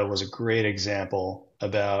Canada was a great example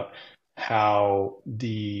about how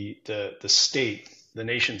the state, the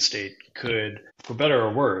nation state, could, for better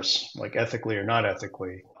or worse, like ethically or not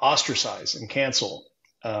ethically, ostracize and cancel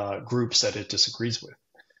groups that it disagrees with.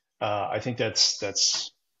 I think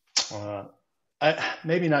that's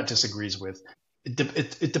maybe not disagrees with.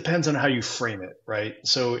 It depends on how you frame it, right?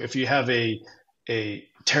 So if you have a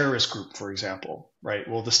terrorist group, for example, right?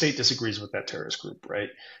 Well, the state disagrees with that terrorist group, right?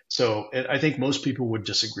 So I think most people would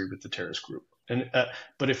disagree with the terrorist group.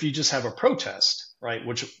 But if you just have a protest, right,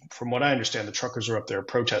 which from what I understand, the truckers are up there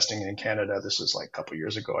protesting in Canada. This was like a couple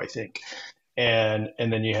years ago, I think. And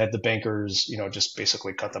then you had the bankers, just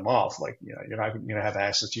basically cut them off. Like, you're not going to have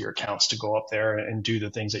access to your accounts to go up there and do the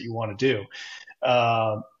things that you want to do.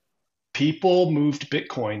 People moved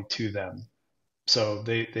Bitcoin to them. So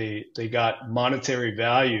they got monetary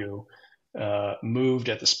value moved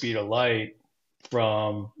at the speed of light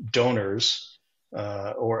from donors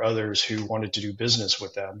or others who wanted to do business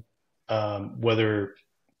with them, whether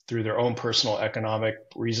through their own personal economic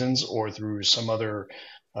reasons or through some other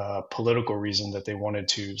political reason that they wanted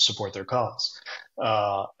to support their cause.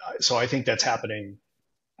 So I think that's happening.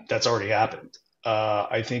 That's already happened.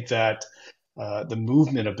 I think that the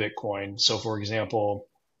movement of Bitcoin. So, for example,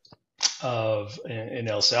 in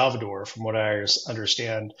El Salvador, from what I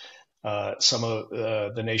understand, some of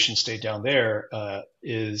the nation state down there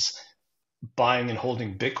is buying and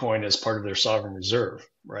holding Bitcoin as part of their sovereign reserve,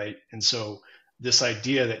 right? And so this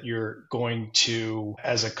idea that you're going to,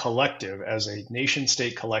 as a collective, as a nation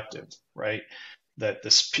state collective, right, that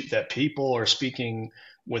that people are speaking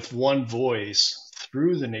with one voice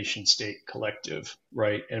through the nation state collective,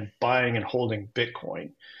 right, and buying and holding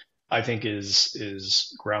Bitcoin, I think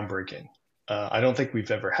is groundbreaking. I don't think we've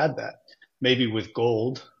ever had that. Maybe with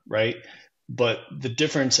gold, right? But the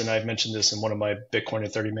difference, and I've mentioned this in one of my Bitcoin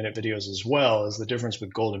in 30-minute videos as well, is the difference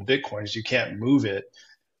with gold and Bitcoin is you can't move it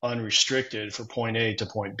unrestricted from point A to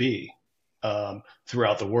point B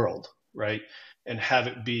throughout the world, right? And have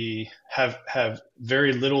it be have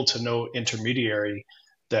very little to no intermediary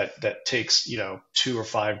that takes 2 or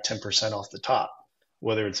 5, 10% off the top,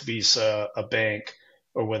 whether it's Visa, a bank,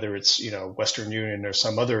 or whether it's Western Union or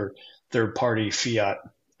some other third party fiat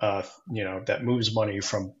that moves money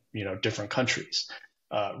from different countries.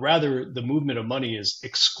 Rather, the movement of money is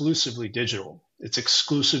exclusively digital. It's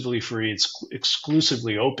exclusively free. It's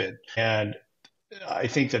exclusively open, and I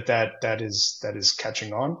think that is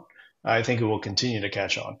catching on. I think it will continue to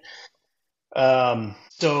catch on.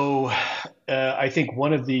 So I think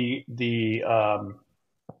one of the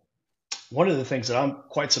things that I'm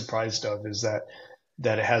quite surprised of is that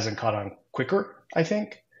it hasn't caught on quicker. I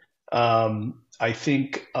think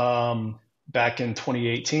back in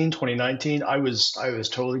 2018, 2019, I was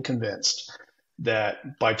totally convinced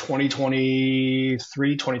that by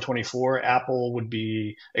 2023, 2024, Apple would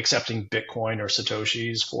be accepting Bitcoin or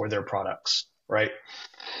Satoshis for their products, right?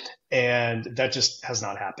 And that just has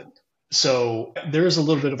not happened. So there is a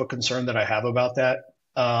little bit of a concern that I have about that.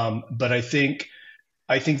 But I think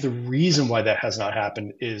the reason why that has not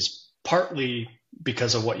happened is partly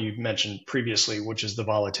because of what you mentioned previously, which is the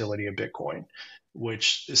volatility of Bitcoin,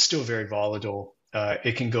 which is still very volatile.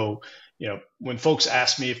 It can go, when folks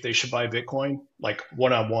ask me if they should buy Bitcoin, like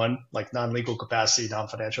one-on-one, like non-legal capacity,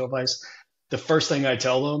 non-financial advice, the first thing I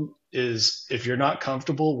tell them is if you're not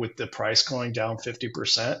comfortable with the price going down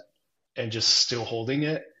 50% and just still holding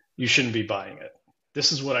it, you shouldn't be buying it.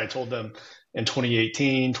 This is what I told them in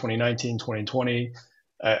 2018, 2019, 2020.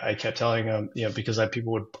 I kept telling them, because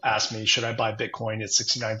people would ask me, should I buy Bitcoin at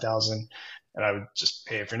 69,000? And I would just,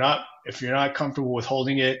 hey, if you're not comfortable with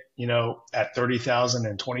holding it, at 30,000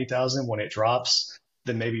 and 20,000 when it drops,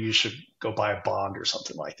 then maybe you should go buy a bond or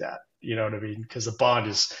something like that. You know what I mean? Because the bond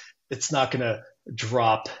it's not going to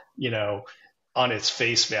drop, on its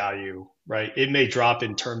face value, right? It may drop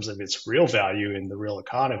in terms of its real value in the real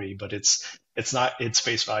economy, but its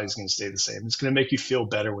face value is going to stay the same. It's going to make you feel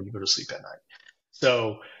better when you go to sleep at night.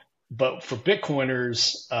 So, but for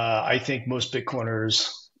Bitcoiners, I think most Bitcoiners,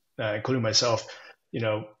 including myself,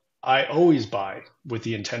 I always buy with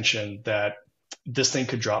the intention that this thing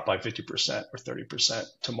could drop by 50% or 30%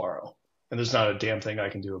 tomorrow. And there's not a damn thing I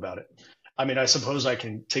can do about it. I mean, I suppose I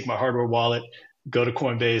can take my hardware wallet, go to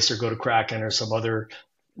Coinbase or go to Kraken or some other,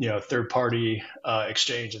 third party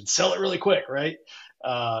exchange and sell it really quick, right?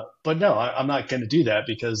 But no, I'm not going to do that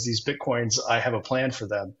because these Bitcoins, I have a plan for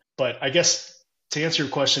them. But I guess to answer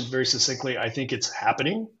your question very succinctly, I think it's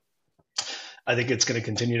happening. I think it's going to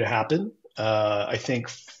continue to happen. I think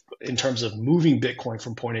in terms of moving Bitcoin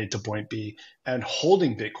from point A to point B and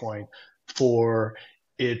holding Bitcoin for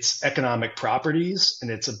its economic properties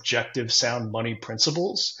and its objective sound money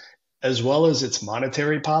principles, as well as its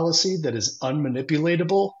monetary policy that is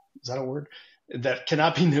unmanipulatable, is that a word? That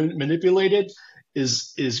cannot be manipulated,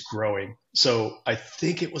 is growing. So I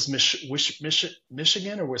think it was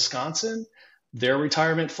Michigan or Wisconsin. Their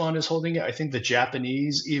retirement fund is holding it. I think the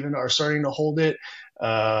Japanese even are starting to hold it.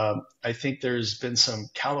 I think there's been some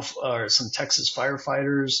Texas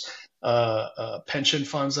firefighters pension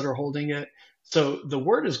funds that are holding it. So the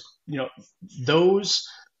word is, those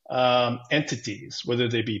entities, whether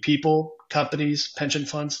they be people, companies, pension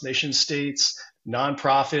funds, nation states,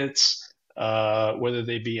 nonprofits, whether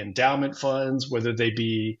they be endowment funds, whether they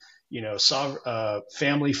be,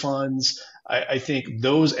 family funds. I think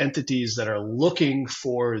those entities that are looking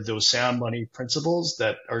for those sound money principles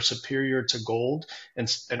that are superior to gold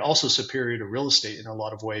and also superior to real estate in a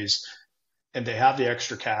lot of ways, and they have the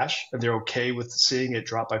extra cash and they're okay with seeing it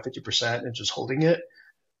drop by 50% and just holding it,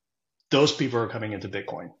 those people are coming into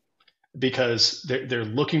Bitcoin because they're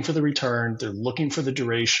looking for the return, they're looking for the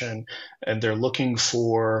duration, and they're looking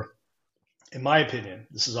for, in my opinion,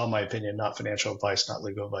 this is all my opinion, not financial advice, not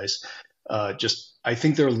legal advice. I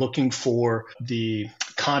think they're looking for the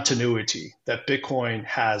continuity that Bitcoin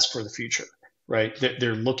has for the future, right?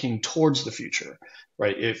 They're looking towards the future,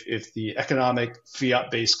 right? If the economic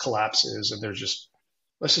fiat base collapses and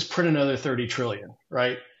let's just print another 30 trillion,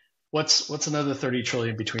 right? What's another 30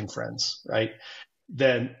 trillion between friends, right?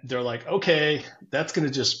 Then they're like, okay, that's going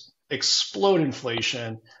to just explode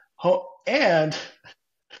inflation. And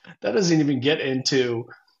that doesn't even get into,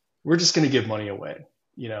 we're just going to give money away.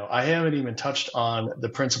 I haven't even touched on the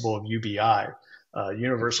principle of UBI,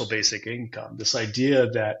 universal basic income, this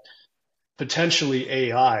idea that potentially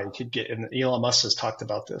AI could get, and Elon Musk has talked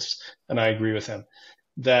about this, and I agree with him,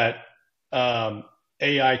 that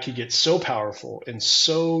AI could get so powerful and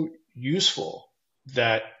so useful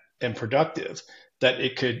and productive that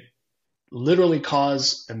it could literally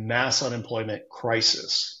cause a mass unemployment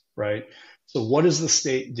crisis, right? So what does the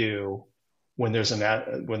state do when there's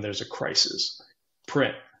a crisis?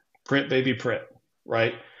 Print, baby, print,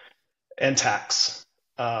 right? And tax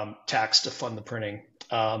to fund the printing.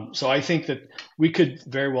 So I think that we could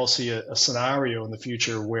very well see a scenario in the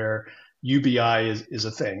future where UBI is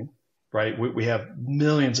a thing, right? We have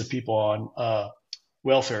millions of people on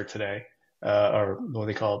welfare today, or what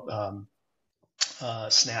they call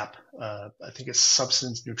SNAP. I think it's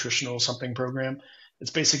substance nutritional something program.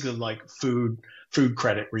 It's basically like food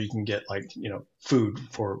credit where you can get food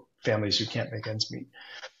for families who can't make ends meet.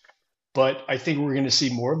 But I think we're going to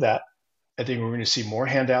see more of that. I think we're going to see more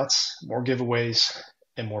handouts, more giveaways,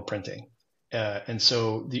 and more printing. And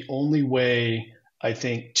so the only way I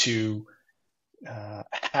think to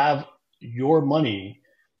have your money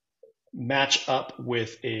match up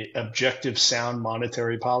with a objective sound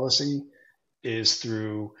monetary policy is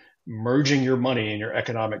through merging your money and your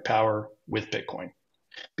economic power with Bitcoin,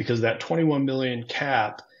 because that 21 million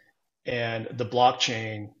cap and the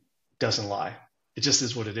blockchain doesn't lie. It just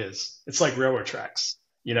is what it is. It's like railroad tracks.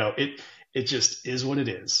 It just is what it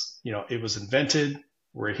is. It was invented.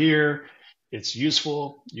 We're here. It's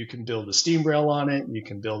useful. You can build a steam rail on it. You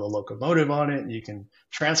can build a locomotive on it. You can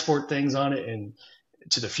transport things on it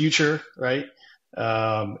to the future, right?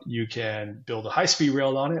 You can build a high-speed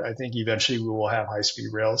rail on it. I think eventually we will have high-speed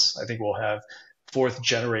rails. I think we'll have fourth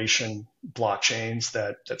generation blockchains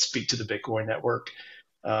that speak to the Bitcoin network.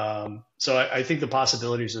 So I think the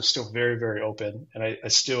possibilities are still very, very open. And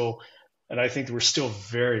I think we're still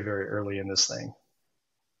very, very early in this thing.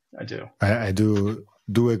 I do. I do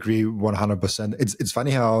agree 100%. It's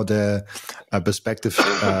funny how the perspectives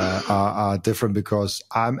are different, because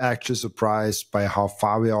I'm actually surprised by how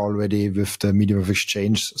far we are already with the medium of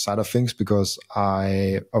exchange side of things, because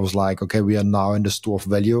I was like, okay, we are now in the store of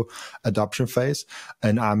value adoption phase,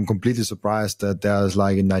 and I'm completely surprised that there's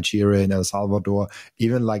like in Nigeria, in El Salvador,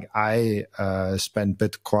 even like I spend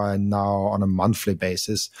Bitcoin now on a monthly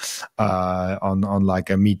basis on like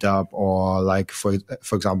a meetup, or like for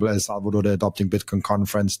example, El Salvador, they're adopting Bitcoin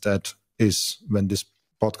conference that is, when this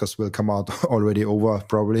podcast will come out, already over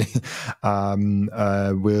probably. I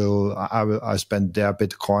spend their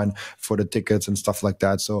Bitcoin for the tickets and stuff like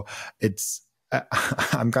that. So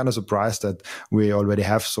I'm kind of surprised that we already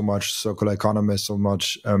have so much circular economy, so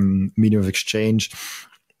much medium of exchange,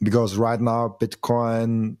 because right now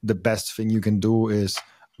Bitcoin, the best thing you can do is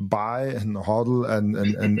buy and hodl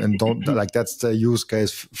and don't like, that's the use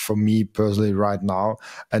case for me personally right now,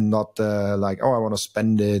 and not like, oh, I want to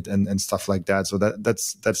spend it and stuff like that. So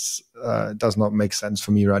that's does not make sense for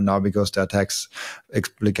me right now, because there are tax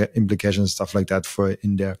implications, stuff like that for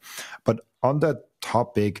in there. But on that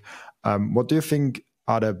topic, what do you think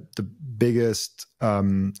are the biggest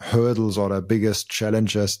hurdles or the biggest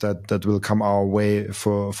challenges that will come our way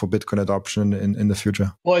for Bitcoin adoption in the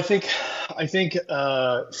future? Well, I think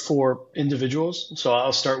for individuals, so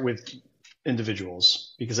I'll start with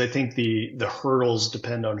individuals, because I think the hurdles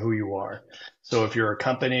depend on who you are. So if you're a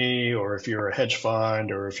company, or if you're a hedge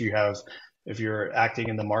fund, or if you're acting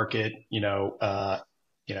in the market, you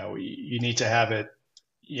need to have it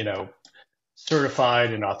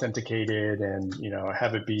certified and authenticated, and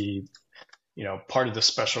have it be part of the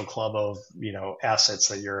special club of assets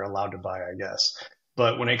that you're allowed to buy, I guess.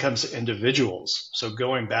 But when it comes to individuals, so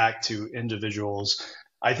going back to individuals,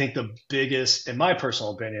 I think the biggest, in my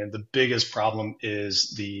personal opinion, the biggest problem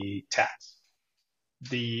is the tax.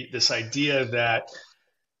 This idea that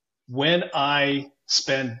when I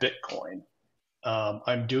spend Bitcoin,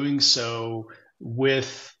 I'm doing so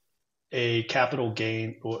with a capital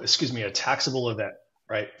gain, or excuse me, a taxable event,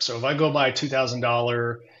 right? So if I go buy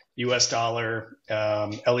 $2,000 US dollar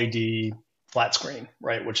LED flat screen,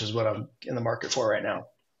 right, which is what I'm in the market for right now,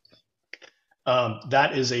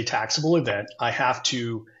 that is a taxable event. I have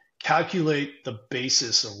to calculate the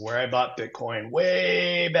basis of where I bought Bitcoin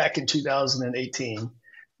way back in 2018,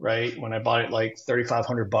 right, when I bought it like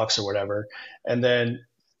 $3,500 or whatever, and then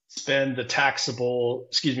spend the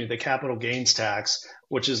the capital gains tax,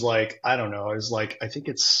 which is like, I don't know, is like, I think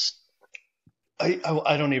it's,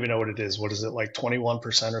 I don't even know what it is. What is it, like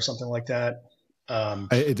 21% or something like that?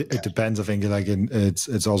 It depends. I think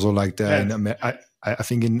it's also like that. I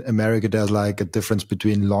think in America there's like a difference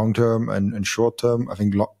between long term and short term. I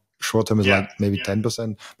think short term is like maybe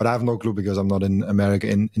 10%, but I have no clue because I'm not in America.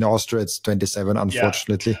 In Austria it's 27,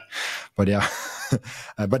 unfortunately. But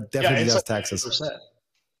but definitely there's like taxes. 10%.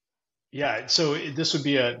 Yeah, so this would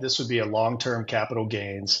be a long-term capital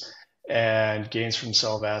gains, and gains from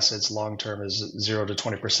sale of assets long term is 0 to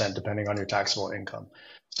 20% depending on your taxable income.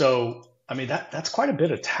 So I mean that's quite a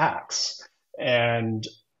bit of tax, and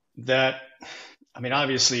that, I mean,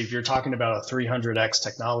 obviously if you're talking about a 300x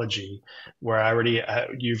technology where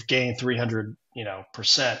you've gained 300%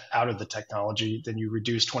 out of the technology, then you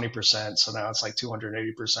reduce 20%, so now it's like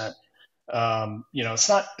 280%.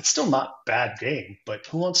 It's still not bad gain, but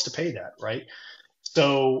who wants to pay that, right?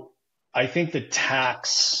 So I think the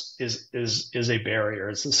tax is a barrier.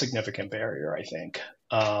 It's a significant barrier, I think,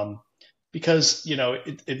 because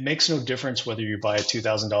it makes no difference whether you buy a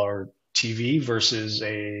 $2,000 TV versus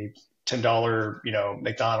a $10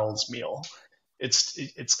 McDonald's meal.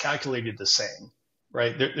 It's calculated the same,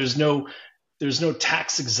 right? There's no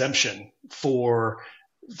tax exemption for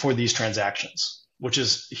these transactions, which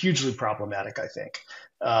is hugely problematic, I think.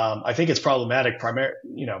 I think it's problematic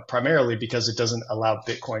primarily because it doesn't allow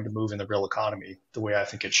Bitcoin to move in the real economy the way I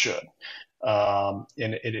think it should. And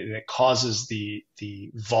it causes the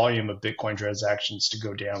volume of Bitcoin transactions to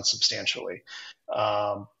go down substantially.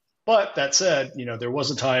 But that said, there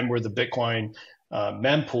was a time where the Bitcoin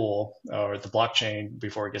mempool, or the blockchain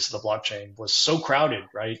before it gets to the blockchain, was so crowded,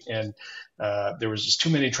 right? And there was just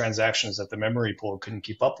too many transactions that the memory pool couldn't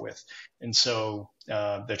keep up with. And so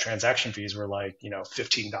the transaction fees were like,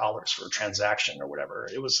 $15 for a transaction or whatever.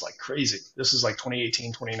 It was like crazy. This is like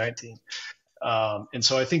 2018, 2019. And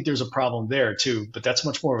so I think there's a problem there too, but that's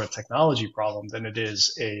much more of a technology problem than it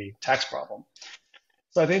is a tax problem.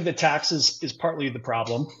 So I think the tax is partly the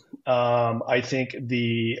problem. I think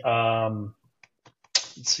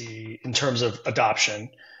let's see, in terms of adoption,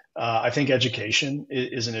 I think education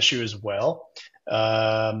is an issue as well.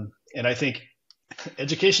 And I think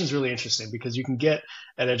education is really interesting because you can get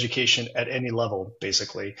at education at any level,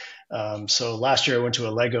 basically. So last year I went to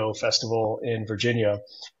a Lego festival in Virginia,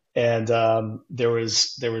 and there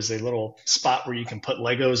was a little spot where you can put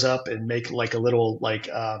Legos up and make like a little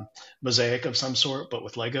mosaic of some sort, but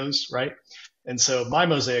with Legos, right? And so my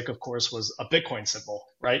mosaic, of course, was a Bitcoin symbol,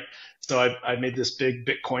 right? So I made this big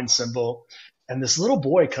Bitcoin symbol, and this little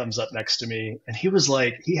boy comes up next to me, and he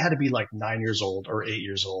had to be like 9 years old or 8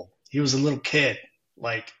 years old. He was a little kid,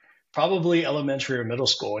 like probably elementary or middle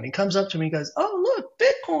school. And he comes up to me and goes, "Oh, look,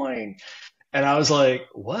 Bitcoin." And I was like,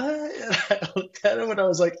 "What?" And I looked at him and I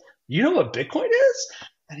was like, "You know what Bitcoin is?"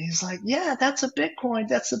 And he's like, "Yeah, that's a Bitcoin.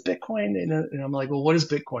 That's a Bitcoin." And I'm like, "Well, what is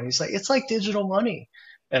Bitcoin?" He's like, "It's like digital money."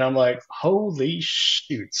 And I'm like, "Holy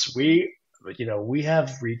shoots. We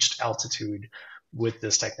have reached altitude with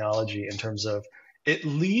this technology in terms of at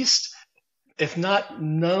least, if not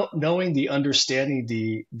knowing understanding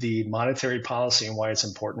the monetary policy and why it's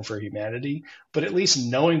important for humanity, but at least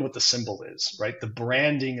knowing what the symbol is, right? The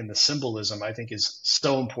branding and the symbolism, I think, is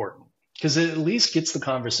so important because it at least gets the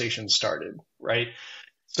conversation started, right?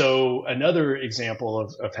 So another example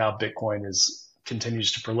of how Bitcoin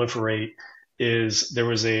continues to proliferate is there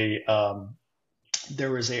was a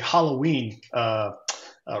Halloween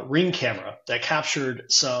ring camera that captured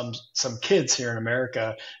some kids here in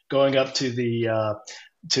America going up to the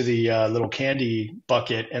little candy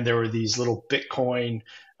bucket, and there were these little Bitcoin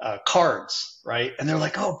cards, right? And they're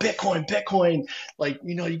like, oh, Bitcoin, Bitcoin, like,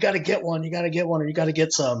 you got to get one, you got to get one, or you got to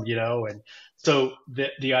get some, and so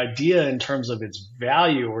the idea in terms of its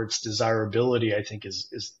value or its desirability, I think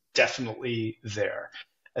is definitely there.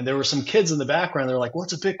 And there were some kids in the background. They're like,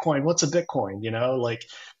 what's a Bitcoin? What's a Bitcoin? Like,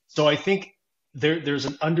 so I think there's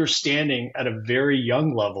an understanding at a very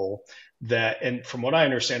young level that, and from what I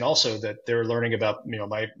understand also, that they're learning about,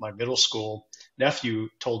 my middle school nephew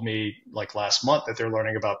told me like last month that they're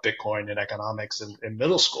learning about Bitcoin and economics in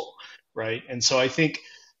middle school, right? And so I think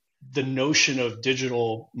the notion of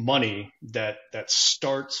digital money that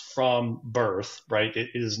starts from birth, right?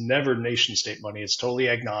 It is never nation state money. It's totally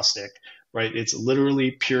agnostic, right? It's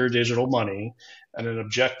literally pure digital money and an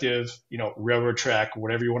objective, railroad track,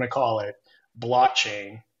 whatever you want to call it,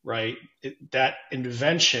 blockchain, right? That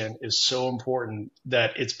invention is so important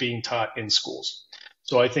that it's being taught in schools.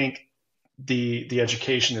 So I think the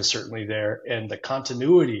education is certainly there, and the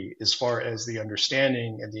continuity as far as the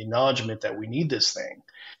understanding and the acknowledgement that we need this thing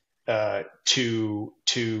to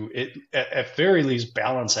it at very least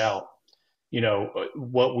balance out,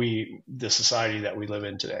 the society that we live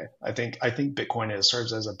in today. I think Bitcoin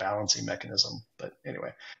serves as a balancing mechanism. But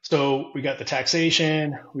anyway, so we got the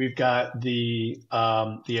taxation, we've got the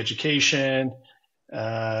education.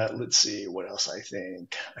 Let's see what else. I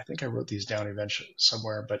think I wrote these down eventually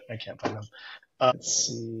somewhere, but I can't find them. Let's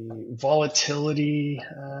see, volatility.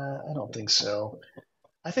 I don't think so.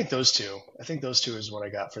 I think those two. Is what I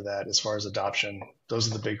got for that as far as adoption. Those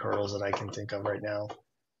are the big hurdles that I can think of right now.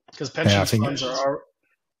 Because pension funds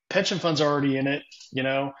are already in it.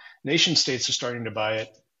 Nation states are starting to buy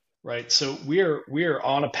it, right? So we are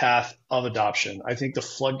on a path of adoption. I think the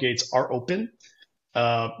floodgates are open.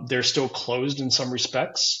 They're still closed in some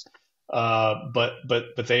respects,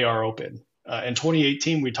 but they are open. In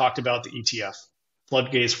 2018, we talked about the ETF.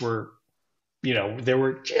 Floodgates were, they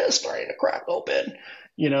were just starting to crack open.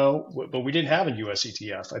 But we didn't have a US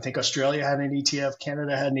ETF. I think Australia had an ETF,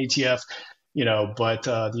 Canada had an ETF, but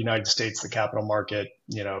the United States, the capital market,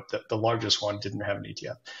 the largest one, didn't have an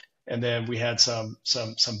ETF. And then we had some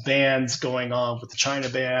bans going on with the China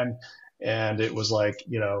ban, and it was like,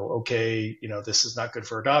 okay, this is not good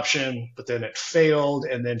for adoption, but then it failed,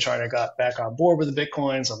 and then China got back on board with the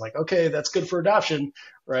Bitcoins. I'm like, okay, that's good for adoption,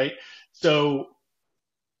 right? So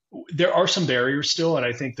there are some barriers still, and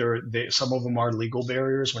I think some of them are legal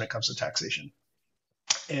barriers when it comes to taxation,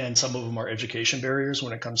 and some of them are education barriers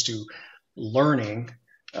when it comes to learning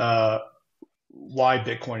why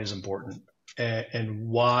Bitcoin is important and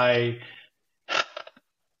why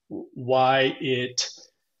it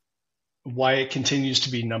continues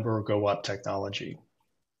to be number go up technology.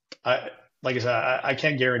 Like I said, I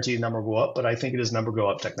can't guarantee number go up, but I think it is number go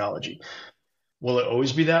up technology. Will it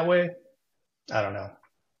always be that way? I don't know.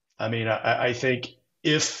 I mean, I think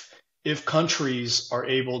if countries are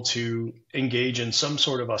able to engage in some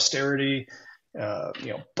sort of austerity,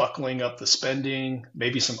 buckling up the spending,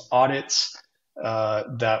 maybe some audits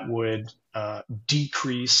that would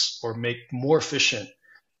decrease or make more efficient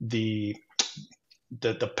the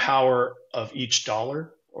power of each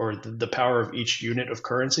dollar, or the power of each unit of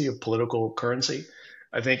currency, of political currency,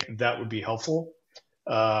 I think that would be helpful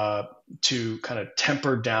to kind of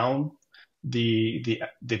temper down the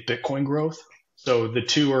Bitcoin growth. So the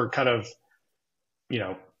two are kind of,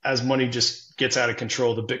 as money just gets out of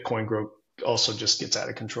control, the Bitcoin growth also just gets out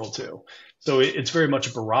of control too. So it's very much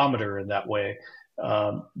a barometer in that way.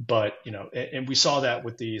 But, and we saw that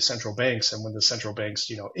with the central banks, and when the central banks,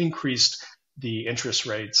 increased the interest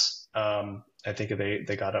rates, I think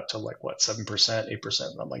they got up to like 7%, 8%,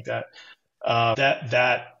 something like that.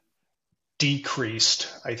 That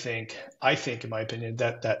decreased, I think in my opinion,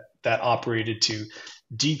 that operated to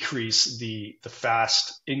decrease the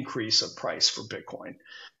fast increase of price for Bitcoin.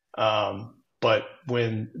 But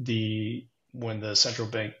when the central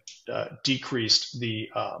bank decreased the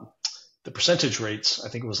percentage rates, I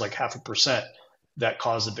think it was like 0.5%, that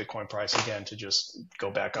caused the Bitcoin price again to just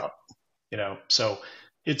go back up. So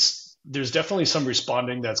there's definitely some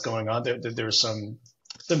responding that's going on. There's some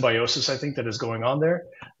symbiosis, I think, that is going on there.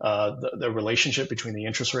 The relationship between the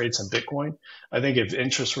interest rates and Bitcoin. I think if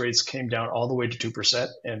interest rates came down all the way to 2%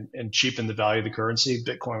 and cheapened the value of the currency,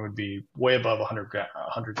 Bitcoin would be way above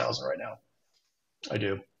 100,000 right now. I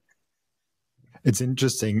do. It's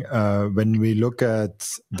interesting when we look at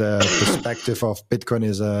the perspective of Bitcoin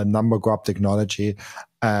as a number go up technology.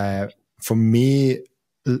 For me,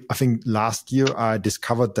 I think last year I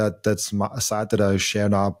discovered that's a site that I share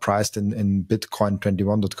now, priced in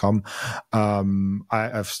bitcoin21.com. I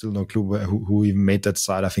have still no clue who even made that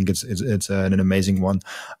site. I think it's an amazing one.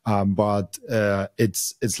 But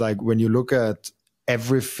it's like when you look at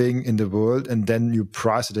everything in the world and then you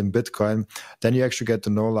price it in Bitcoin, then you actually get to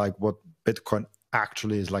know like what Bitcoin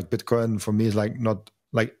actually is. Like Bitcoin for me is like not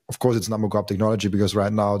like, of course it's number crop technology because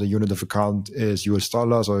right now the unit of account is US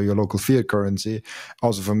dollars or your local fiat currency.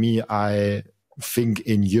 Also for me, I think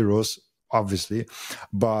in euros, obviously.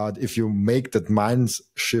 But if you make that mind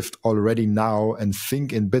shift already now and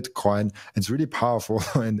think in Bitcoin, it's really powerful.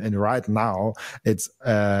 And right now it's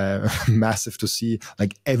massive to see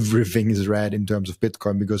like everything is red in terms of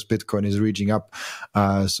Bitcoin because Bitcoin is reaching up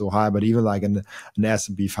so high. But even like an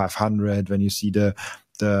S&P 500, when you see the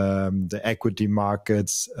equity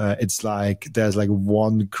markets, it's like there's like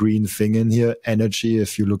one green thing in here, energy.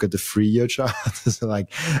 If you look at the 3-year chart, so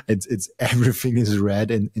like it's everything is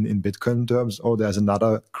red in Bitcoin terms. Oh, there's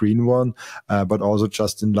another green one, but also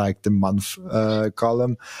just in like the month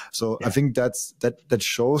column. So yeah. I think that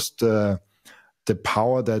shows the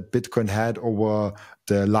power that Bitcoin had over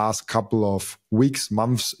the last couple of weeks,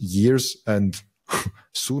 months, years, and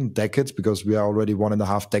soon decades, because we are already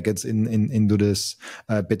 1.5 decades into this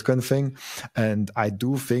Bitcoin thing. And I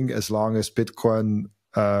do think as long as Bitcoin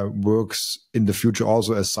works in the future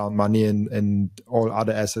also as sound money and all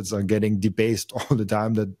other assets are getting debased all the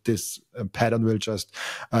time, that this pattern will just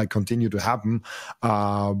continue to happen.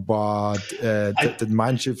 But that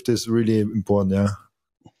mind shift is really important. Yeah.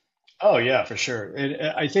 Oh, yeah, for sure. And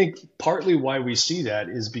I think partly why we see that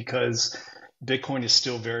is because Bitcoin is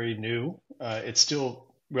still very new. It's still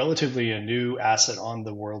relatively a new asset on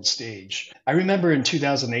the world stage. I remember in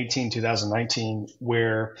 2018, 2019,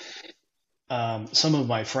 where some of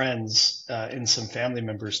my friends and some family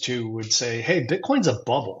members too would say, hey, Bitcoin's a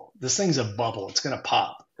bubble. This thing's a bubble. It's going to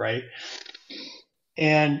pop, right?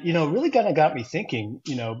 And, really kind of got me thinking,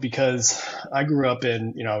 because I grew up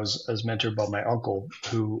in, I was mentored by my uncle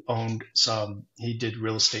who owned he did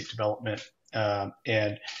real estate development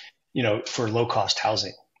and, for low cost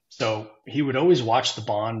housing. So he would always watch the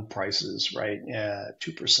bond prices, right? 2%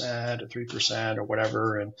 or 3% or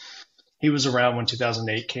whatever. And he was around when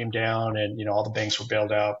 2008 came down and, all the banks were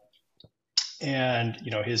bailed out. And,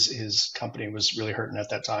 his company was really hurting at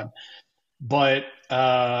that time. But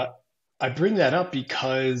I bring that up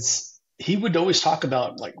because he would always talk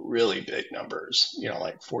about like really big numbers,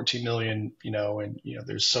 like 14 million, and,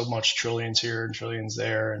 there's so much trillions here and trillions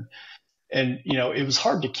there. And it was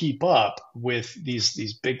hard to keep up with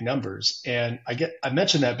these big numbers. And I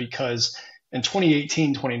mentioned that because in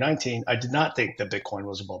 2018, 2019, I did not think that Bitcoin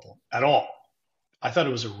was a bubble at all. I thought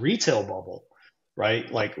it was a retail bubble, right?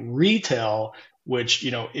 Like retail, which,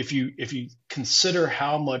 if you consider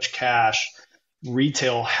how much cash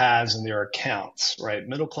retail has in their accounts, right?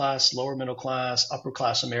 Middle class, lower middle class, upper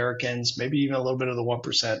class Americans, maybe even a little bit of the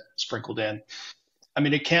 1% sprinkled in. I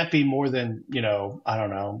mean, it can't be more than, I don't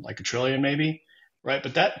know, like $1 trillion maybe, right?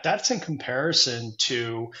 But that's in comparison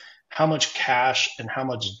to how much cash and how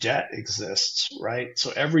much debt exists, right?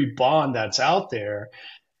 So every bond that's out there,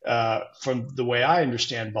 from the way I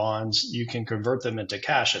understand bonds, you can convert them into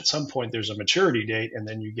cash. At some point, there's a maturity date and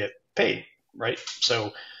then you get paid, right?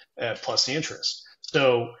 So plus the interest.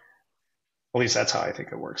 So at least that's how I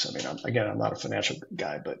think it works. I mean, I'm not a financial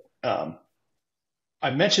guy, but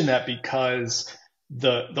I mentioned that because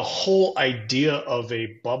the whole idea of a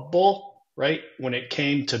bubble, right, when it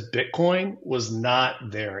came to Bitcoin was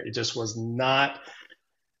not there. It just was not.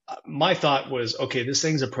 My thought was, okay, this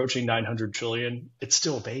thing's approaching 900 trillion. It's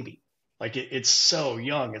still a baby. Like it's so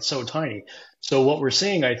young, it's so tiny. So what we're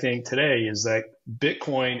seeing, I think, today is that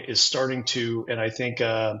Bitcoin is starting to, and I think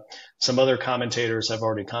some other commentators have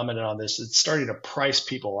already commented on this, it's starting to price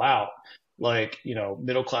people out. Like,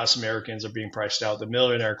 middle class Americans are being priced out. The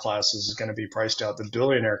millionaire class is going to be priced out. The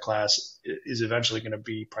billionaire class is eventually going to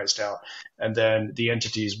be priced out. And then the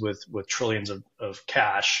entities with trillions of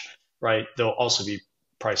cash, right, they'll also be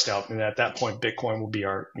priced out. And at that point, Bitcoin will be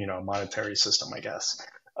our, monetary system, I guess.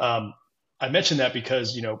 I mentioned that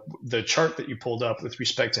because, the chart that you pulled up with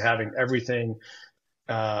respect to having everything,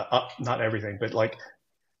 not everything, but like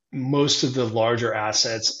most of the larger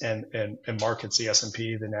assets and markets, the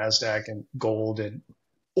S&P, the NASDAQ, and gold and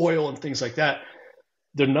oil and things like that,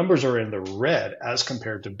 the numbers are in the red as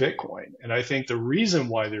compared to Bitcoin. And I think the reason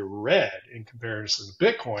why they're red in comparison to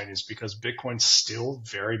Bitcoin is because Bitcoin's still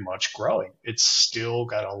very much growing. It's still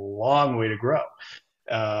got a long way to grow.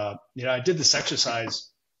 I did this exercise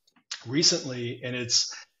recently, and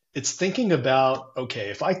it's thinking about, okay,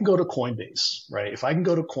 if I can go to Coinbase, right? If I can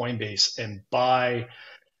go to Coinbase and buy,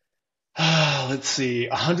 let's see,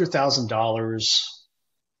 $100,000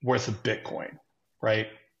 worth of Bitcoin, right?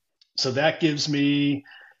 So that gives me,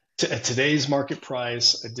 at today's market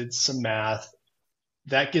price, I did some math,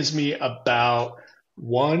 that gives me about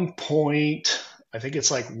I think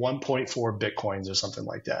it's like 1.4 Bitcoins or something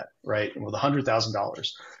like that, right? And with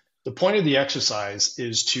 $100,000. The point of the exercise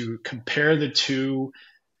is to compare uh, the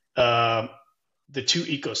two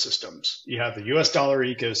ecosystems. You have the US dollar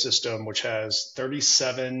ecosystem, which has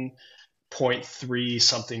 37.3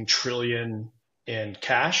 something trillion in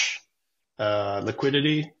cash,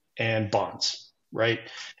 liquidity, and bonds, right?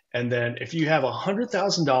 And then if you have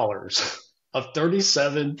 $100,000 of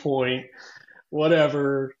 37 point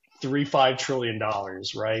whatever 35 trillion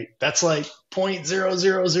dollars, right? That's like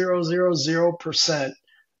 0.00000%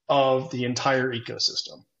 of the entire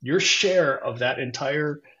ecosystem. Your share of that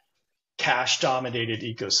entire cash dominated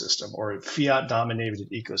ecosystem or fiat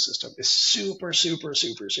dominated ecosystem is super, super,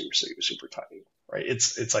 super, super, super, super tiny, right?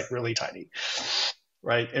 It's like really tiny,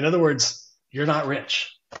 right? In other words, you're not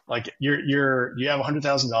rich. Like you have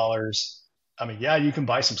 $100,000. I mean, yeah, you can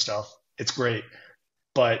buy some stuff. It's great.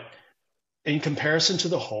 But in comparison to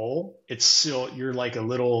the whole, it's still, you're like a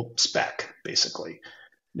little speck, basically.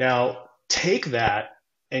 Now, take that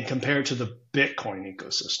and compare it to the Bitcoin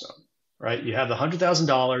ecosystem, right? You have the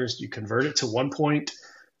 $100,000, you convert it to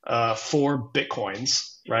 1.4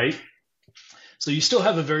 Bitcoins, right? So you still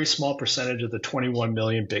have a very small percentage of the 21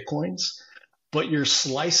 million Bitcoins, but your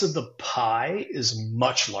slice of the pie is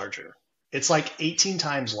much larger. It's like 18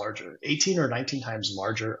 times larger, 18 or 19 times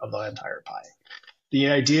larger of the entire pie. The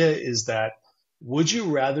idea is that would you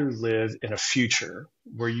rather live in a future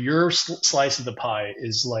where your slice of the pie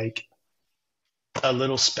is like a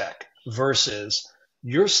little speck versus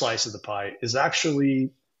your slice of the pie is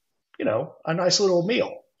actually, a nice little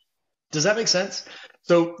meal? Does that make sense?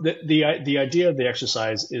 So the idea of the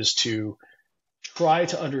exercise is to try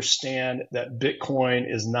to understand that Bitcoin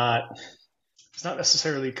is not, it's not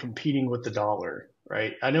necessarily competing with the dollar,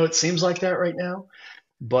 right? I know it seems like that right now,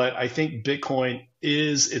 but I think Bitcoin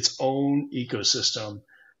is its own ecosystem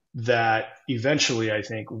that eventually I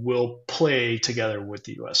think will play together with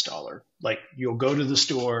the US dollar. Like you'll go to the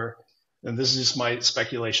store, and this is just my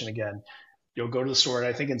speculation again, you'll go to the store, and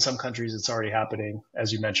I think in some countries it's already happening,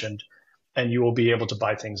 as you mentioned, and you will be able to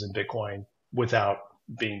buy things in Bitcoin without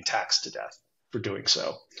being taxed to death for doing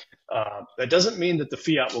so. That doesn't mean that the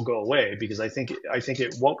fiat will go away, because I think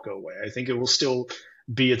it won't go away. I think it will still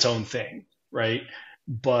be its own thing, right?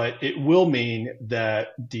 But it will mean that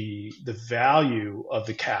the value of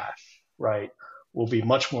the cash, right, will be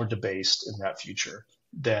much more debased in that future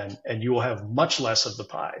and you will have much less of the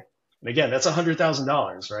pie. And again, that's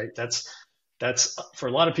 $100,000, right? That's for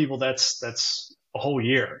a lot of people, that's a whole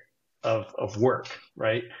year of work,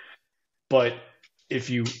 right? But if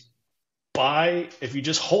you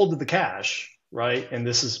just hold the cash, right, and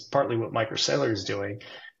this is partly what Mike or Seyr is doing,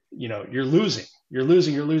 you're losing. You're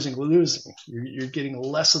losing. You're getting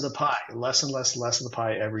less of the pie, less and less of the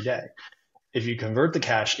pie every day. If you convert the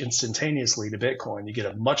cash instantaneously to Bitcoin, you get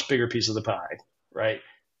a much bigger piece of the pie, right?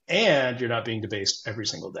 And you're not being debased every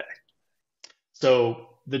single day. So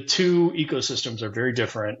the two ecosystems are very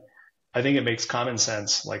different. I think it makes common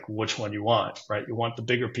sense, like which one you want, right? You want the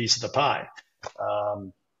bigger piece of the pie.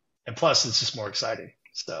 And plus, it's just more exciting.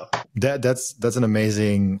 So that's an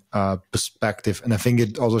amazing perspective, and I think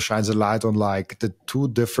it also shines a light on like the two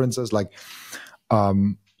differences. Like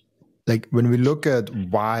when we look at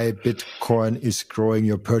why Bitcoin is growing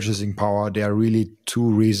your purchasing power, there are really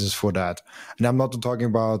two reasons for that. And I'm not talking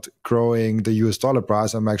about growing the US dollar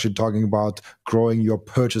price. I'm actually talking about growing your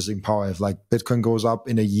purchasing power. If like Bitcoin goes up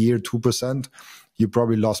in a year 2%, you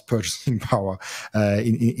probably lost purchasing power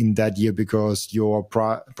in that year, because your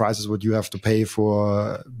prices, what you have to pay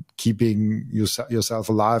for keeping yourself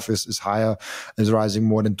alive is higher, is rising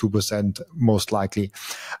more than 2% most likely.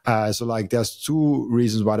 So like there's two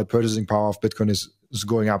reasons why the purchasing power of Bitcoin is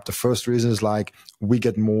going up. The first reason is like we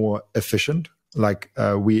get more efficient. Like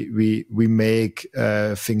we make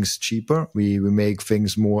things cheaper, we make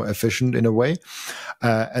things more efficient in a way,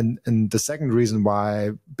 and the second reason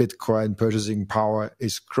why Bitcoin purchasing power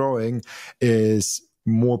is growing is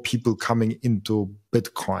more people coming into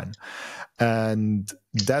Bitcoin. And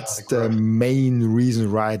that's the main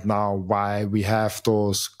reason right now why we have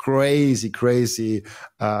those crazy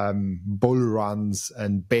bull runs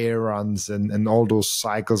and bear runs and all those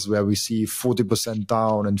cycles where we see 40%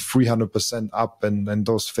 down and 300% up and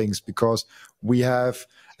those things, because we have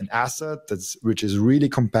an asset which is really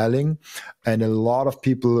compelling, and a lot of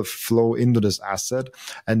people flow into this asset.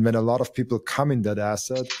 And when a lot of people come in that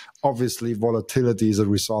asset, obviously volatility is a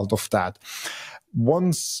result of that.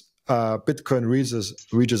 Once Bitcoin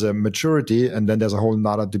reaches a maturity, and then there's a whole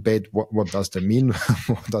nother debate. What does that mean?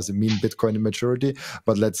 What does it mean, Bitcoin in maturity?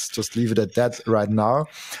 But let's just leave it at that right now.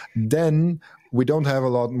 Then we don't have a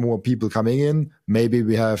lot more people coming in. Maybe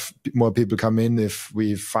we have more people come in if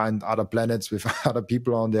we find other planets with other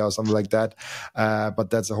people on there or something like that. But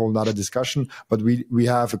that's a whole nother discussion. But we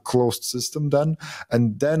have a closed system then.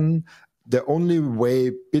 And then the only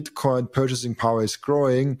way Bitcoin purchasing power is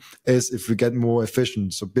growing is if we get more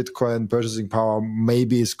efficient. So Bitcoin purchasing power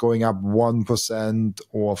maybe is going up 1%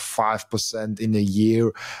 or 5% in a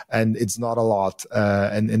year, and it's not a lot.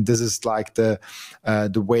 And this is like the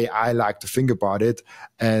way I like to think about it.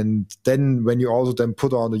 And then when you also then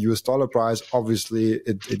put on the US dollar price, obviously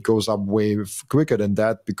it goes up way quicker than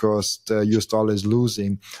that because the US dollar is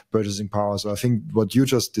losing purchasing power. So I think what you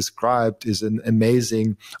just described is an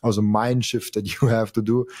amazing also mind shift that you have to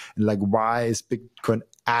do. And like, why is Bitcoin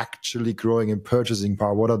actually growing in purchasing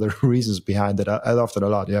power? What are the reasons behind it? I love that a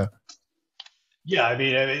lot. Yeah. Yeah, I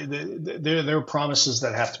mean, there are promises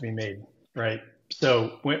that have to be made, right?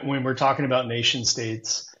 So when we're talking about nation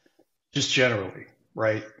states, just generally,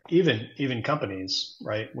 right? Even companies,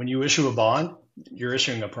 right? When you issue a bond, you're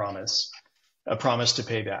issuing a promise to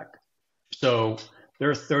pay back. So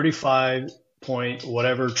there are 35 point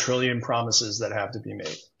whatever trillion promises that have to be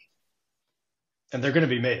made. And they're going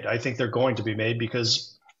to be made. I think they're going to be made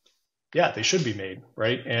because, yeah, they should be made,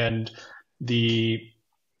 right? And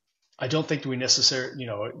I don't think we necessarily,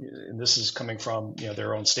 and this is coming from,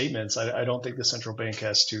 their own statements. I don't think the central bank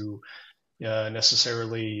has to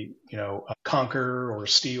necessarily, conquer or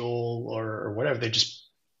steal or whatever. They just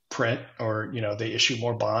print or, they issue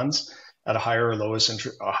more bonds at a higher or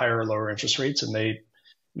lower interest rates, and they,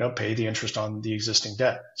 pay the interest on the existing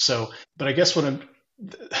debt. So, but I guess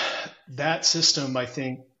that system, I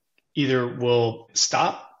think, either will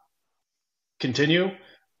stop, continue,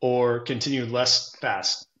 or continue less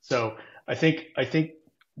fast. So I think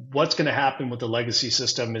what's going to happen with the legacy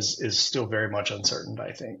system is still very much uncertain,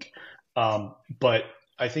 I think. But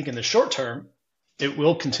I think in the short term, it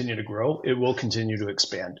will continue to grow. It will continue to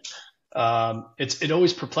expand. It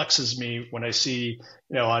always perplexes me when I see,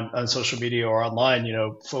 on social media or online,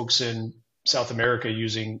 folks in South America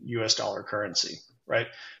using US dollar currency, right?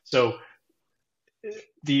 So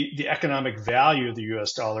the economic value of the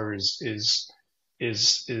US dollar is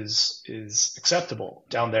acceptable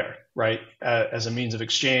down there, right? As a means of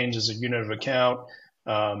exchange, as a unit of account.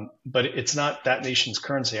 But it's not that nation's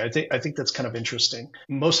currency. I think that's kind of interesting,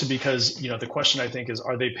 mostly because, the question I think is,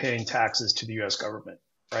 are they paying taxes to the US government,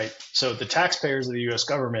 right? So the taxpayers of the US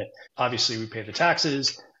government, obviously we pay the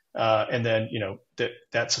taxes, and then,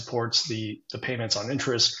 that supports the payments on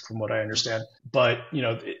interest from what I understand. But,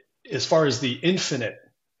 as far as the infinite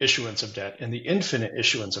issuance of debt and the infinite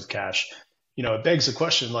issuance of cash, it begs the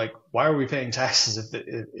question, like, why are we paying taxes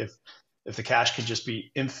if the cash can just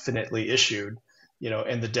be infinitely issued,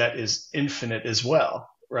 and the debt is infinite as well,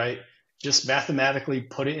 right? Just mathematically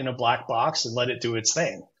put it in a black box and let it do its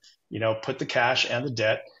thing. Put the cash and the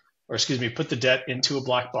debt, put the debt into a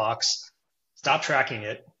black box, stop tracking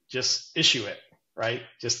it, just issue it, right?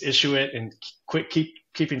 Just issue it and keep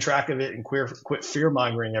keeping track of it and quit fear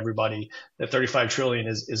mongering everybody that 35 trillion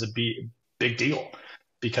is a big deal,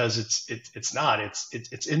 because it's not,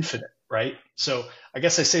 it's infinite, right? So I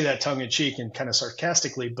guess I say that tongue in cheek and kind of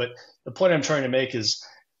sarcastically, but the point I'm trying to make is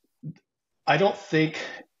I don't think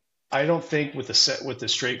with a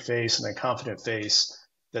straight face and a confident face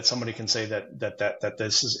that somebody can say that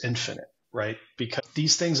this is infinite, right? Because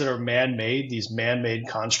these things that are man-made, these man-made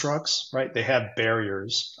constructs, right? They have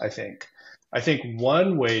barriers, I think. I think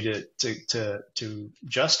one way to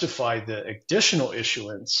justify the additional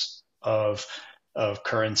issuance of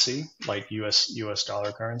currency, like US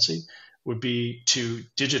dollar currency, would be to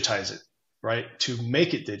digitize it, right? To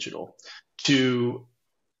make it digital, to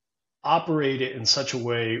operate it in such a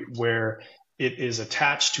way where it is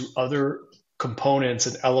attached to other components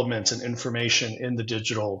and elements and information in the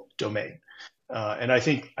digital domain. And I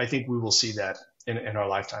think we will see that in our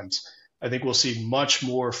lifetimes. I think we'll see much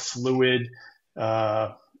more fluid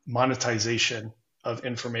monetization of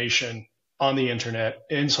information on the internet,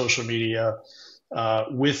 in social media,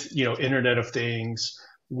 with Internet of Things,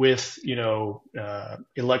 with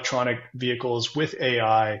electronic vehicles, with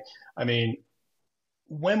AI. I mean,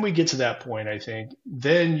 when we get to that point, I think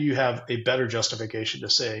then you have a better justification to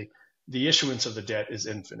say the issuance of the debt is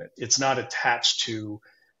infinite. It's not attached to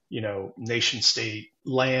nation state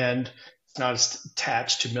land. It's not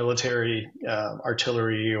attached to military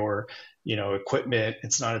artillery or equipment.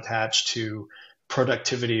 It's not attached to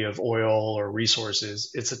productivity of oil or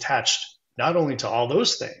resources. It's attached not only to all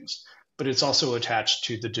those things, but it's also attached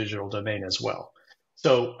to the digital domain as well.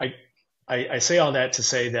 So I say all that to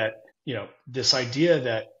say that this idea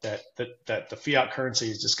that the fiat currency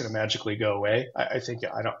is just going to magically go away. I think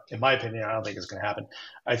I don't, in my opinion, I don't think it's going to happen.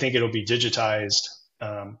 I think it'll be digitized.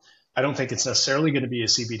 I don't think it's necessarily going to be a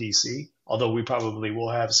CBDC, although we probably will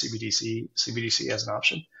have CBDC as an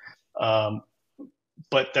option. Um,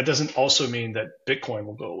 but that doesn't also mean that Bitcoin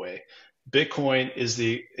will go away. Bitcoin is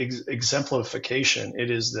the exemplification. It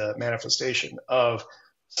is the manifestation of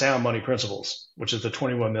sound money principles, which is the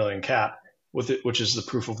 21 million cap, with it, which is the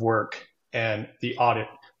proof of work and the audit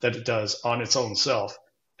that it does on its own self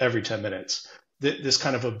every 10 minutes. This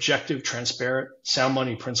kind of objective, transparent sound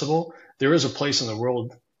money principle, there is a place in the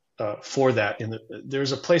world for that.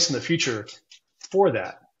 There's a place in the future for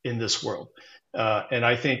that in this world. And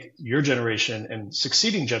I think your generation and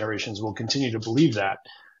succeeding generations will continue to believe that,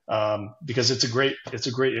 because it's a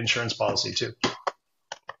great insurance policy too.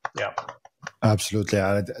 Yeah. Absolutely.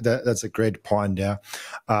 That's a great point. Yeah.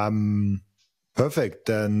 Perfect.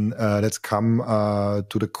 Then let's come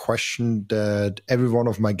to the question that every one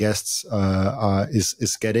of my guests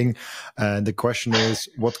is getting, and the question is,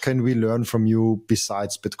 what can we learn from you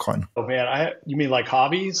besides Bitcoin? Oh man, you mean like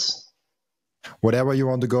hobbies? Whatever you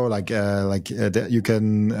want to go, you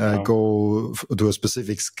can go to a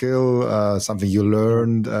specific skill, something you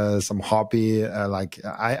learned, some hobby.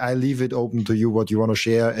 I leave it open to you what you want to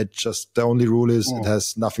share. It just, the only rule is it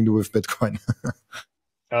has nothing to do with Bitcoin.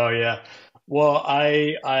 Oh yeah. Well,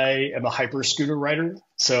 I am a hyper scooter rider,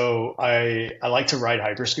 so I like to ride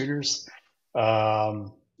hyper scooters.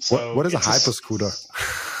 What is a hyper scooter?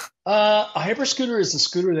 A hyper scooter is a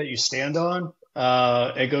scooter that you stand on.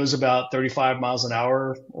 It goes about 35 miles an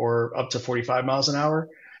hour or up to 45 miles an hour.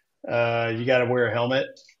 You got to wear a helmet.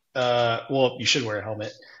 Well, you should wear a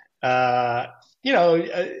helmet.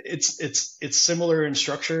 It's similar in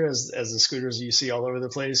structure as the scooters you see all over the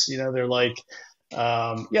place. They're like,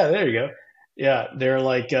 there you go. Yeah, they're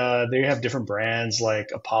like, they have different brands like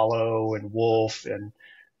Apollo and Wolf, and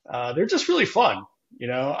they're just really fun.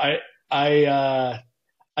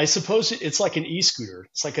 I suppose it's like an e-scooter.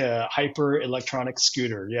 It's like a hyper electronic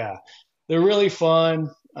scooter. Yeah, they're really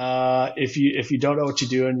fun. If you don't know what you're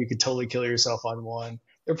doing, you could totally kill yourself on one.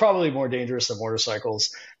 They're probably more dangerous than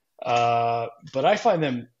motorcycles, but I find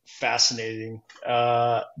them fascinating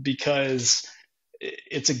because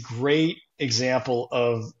it's a great example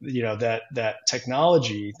of that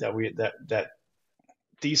technology that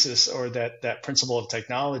thesis, or that principle of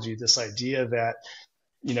technology. This idea that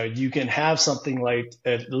you can have something like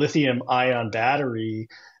a lithium ion battery,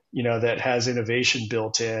 that has innovation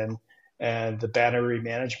built in, and the battery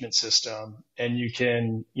management system, and you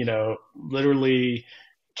can, literally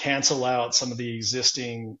cancel out some of the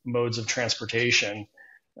existing modes of transportation.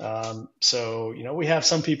 So, we have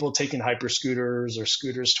some people taking hyper scooters or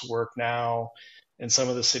scooters to work now in some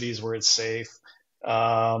of the cities where it's safe.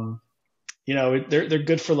 They're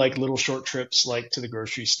good for like little short trips, like to the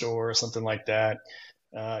grocery store or something like that.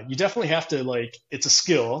 You definitely have to, it's a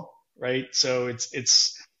skill, right? So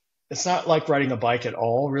it's not like riding a bike at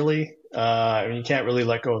all, really. You can't really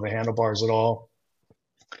let go of the handlebars at all.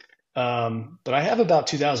 But I have about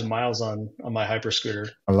 2,000 miles on my hyper scooter.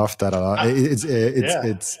 I love that a lot.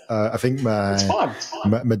 I think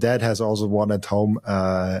my dad has also one at home,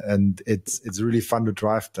 and it's really fun to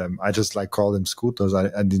drive them. I just call them scooters.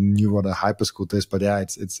 I didn't knew what a hyper scooter is, but yeah,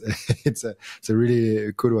 it's a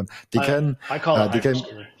really good one. I call it hyper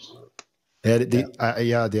scooter.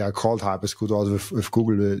 Yeah, they are called hyper scooter. Also with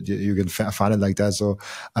Google, you can find it like that. So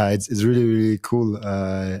it's really, really cool.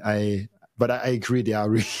 But I agree, they are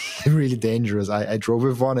really, really dangerous. I drove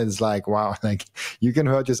with one, and it's like, wow, you can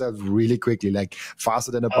hurt yourself really quickly,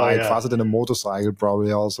 faster than a bike, faster than a motorcycle,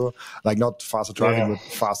 probably also. Not faster driving, but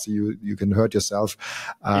faster you can hurt yourself.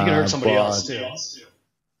 You can hurt somebody else too.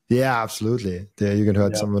 Yeah, absolutely. You can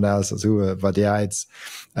hurt someone else too. But yeah,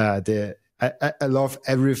 I love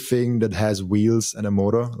everything that has wheels and a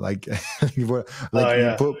motor. You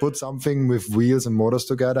put something with wheels and motors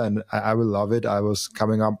together, and I will love it. I was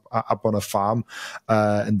coming up on a farm,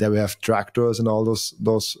 and there we have tractors and all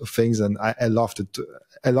those things, and I loved it.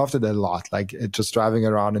 I loved it a lot. Just driving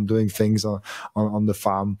around and doing things on the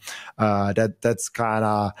farm. That's kind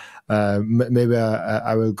of maybe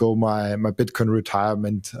I will go my Bitcoin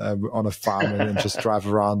retirement on a farm and just drive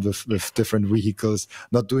around with different vehicles,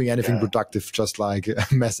 not doing anything productive, just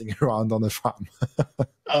messing around on a farm.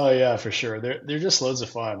 Oh yeah, for sure. They're just loads of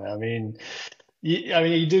fun.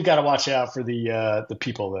 You do got to watch out for the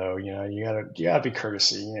people though. You gotta be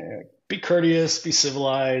courtesy. Be courteous, be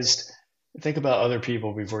civilized. Think about other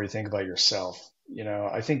people before you think about yourself.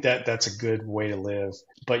 I think that's a good way to live.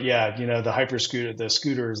 But yeah, the hyper scooter, the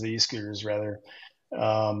e-scooters rather,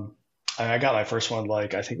 I got my first one,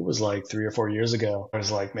 like, I think it was like 3 or 4 years ago. I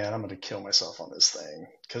was like, man, I'm going to kill myself on this thing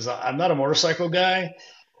because I'm not a motorcycle guy.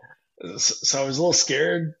 So I was a little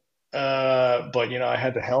scared. But I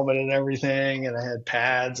had the helmet and everything, and I had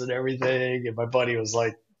pads and everything. And my buddy was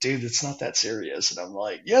like, dude, it's not that serious. And I'm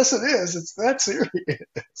like, yes, it is. It's that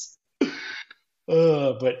serious.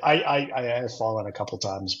 But I have fallen a couple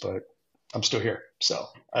times, but I'm still here. So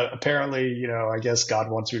apparently, I guess God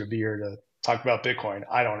wants me to be here to talk about Bitcoin.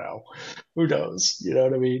 I don't know. Who knows? You know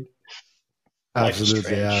what I mean? Life is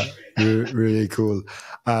Absolutely, yeah. strange. Really cool.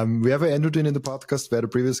 We have ended in the podcast where the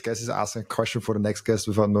previous guest is asking a question for the next guest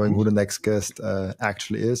without knowing who the next guest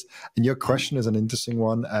actually is. And your question is an interesting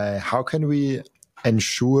one. How can we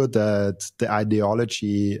ensure that the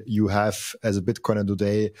ideology you have as a Bitcoiner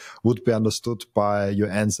today would be understood by your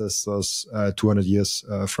ancestors 200 years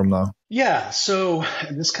from now? Yeah. So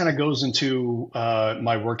this kind of goes into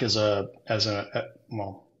my work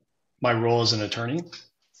my role as an attorney.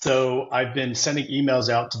 So I've been sending emails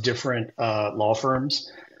out to different law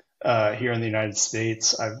firms here in the United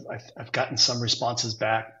States. I've gotten some responses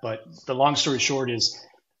back, but the long story short is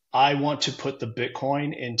I want to put the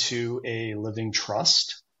Bitcoin into a living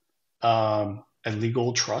trust, a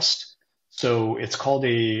legal trust. So it's called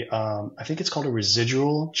I think it's called a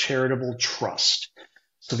residual charitable trust.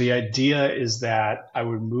 So the idea is that I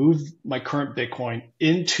would move my current Bitcoin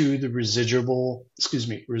into the residual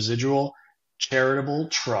charitable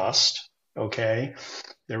trust. Okay.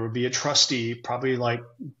 There would be a trustee, probably like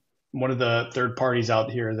one of the third parties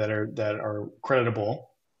out here that are credible.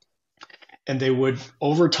 And they would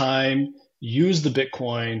over time use the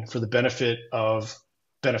Bitcoin for the benefit of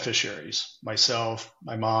beneficiaries, myself,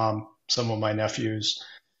 my mom, some of my nephews.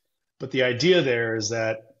 But the idea there is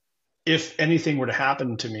that if anything were to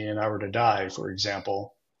happen to me and I were to die, for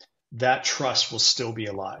example, that trust will still be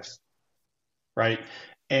alive, right?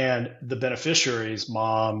 And the beneficiaries,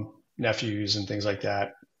 mom, nephews, and things like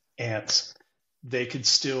that, aunts, they could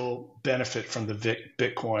still benefit from the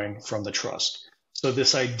Bitcoin from the trust. So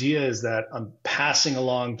this idea is that I'm passing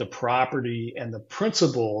along the property and the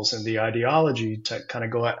principles and the ideology to kind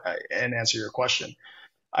of go and answer your question.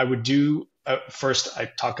 I would do first. I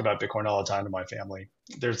talk about Bitcoin all the time to my family.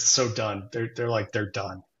 They're so done. They're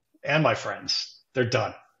done, and my friends, they're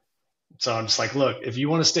done. So I'm just like, look, if you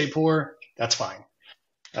want to stay poor, that's fine.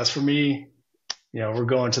 As for me, we're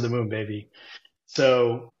going to the moon, baby.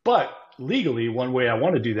 So, but legally, one way I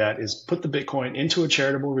want to do that is put the Bitcoin into a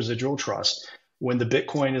charitable residual trust. When the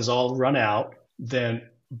Bitcoin is all run out, then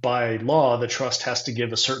by law, the trust has to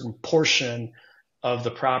give a certain portion of the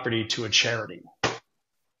property to a charity.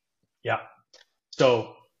 Yeah.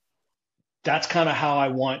 So that's kind of how I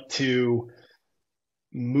want to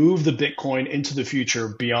move the Bitcoin into the future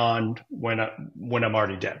beyond when I'm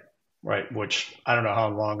already dead, right? Which I don't know how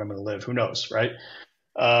long I'm going to live. Who knows, right?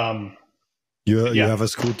 You have a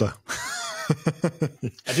scooter.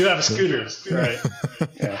 I do have a scooter, right?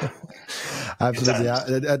 Yeah. Absolutely.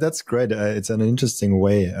 Yeah, that's great. It's an interesting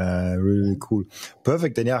way. Really cool.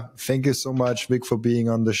 Perfect. And yeah, thank you so much, Vic, for being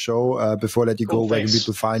on the show. Before I let you go, where can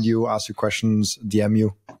people find you, ask you questions, DM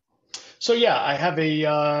you? So yeah, I have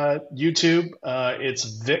a YouTube. It's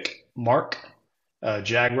Vic Marc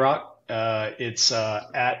Jagrock. It's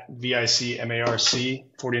at VICMARC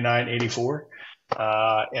 4984.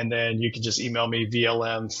 And then you can just email me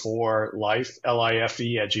VLM4life, LIFE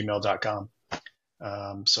 @gmail.com.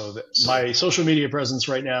 So my social media presence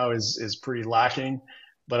right now is pretty lacking,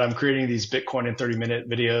 but I'm creating these Bitcoin in 30-minute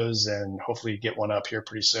videos and hopefully get one up here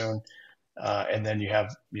pretty soon. And then you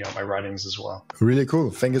have, my writings as well. Really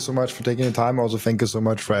cool. Thank you so much for taking the time. Also, thank you so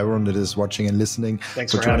much for everyone that is watching and listening.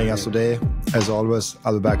 Thanks for joining us today. As always,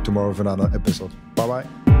 I'll be back tomorrow with another episode.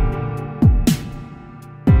 Bye-bye.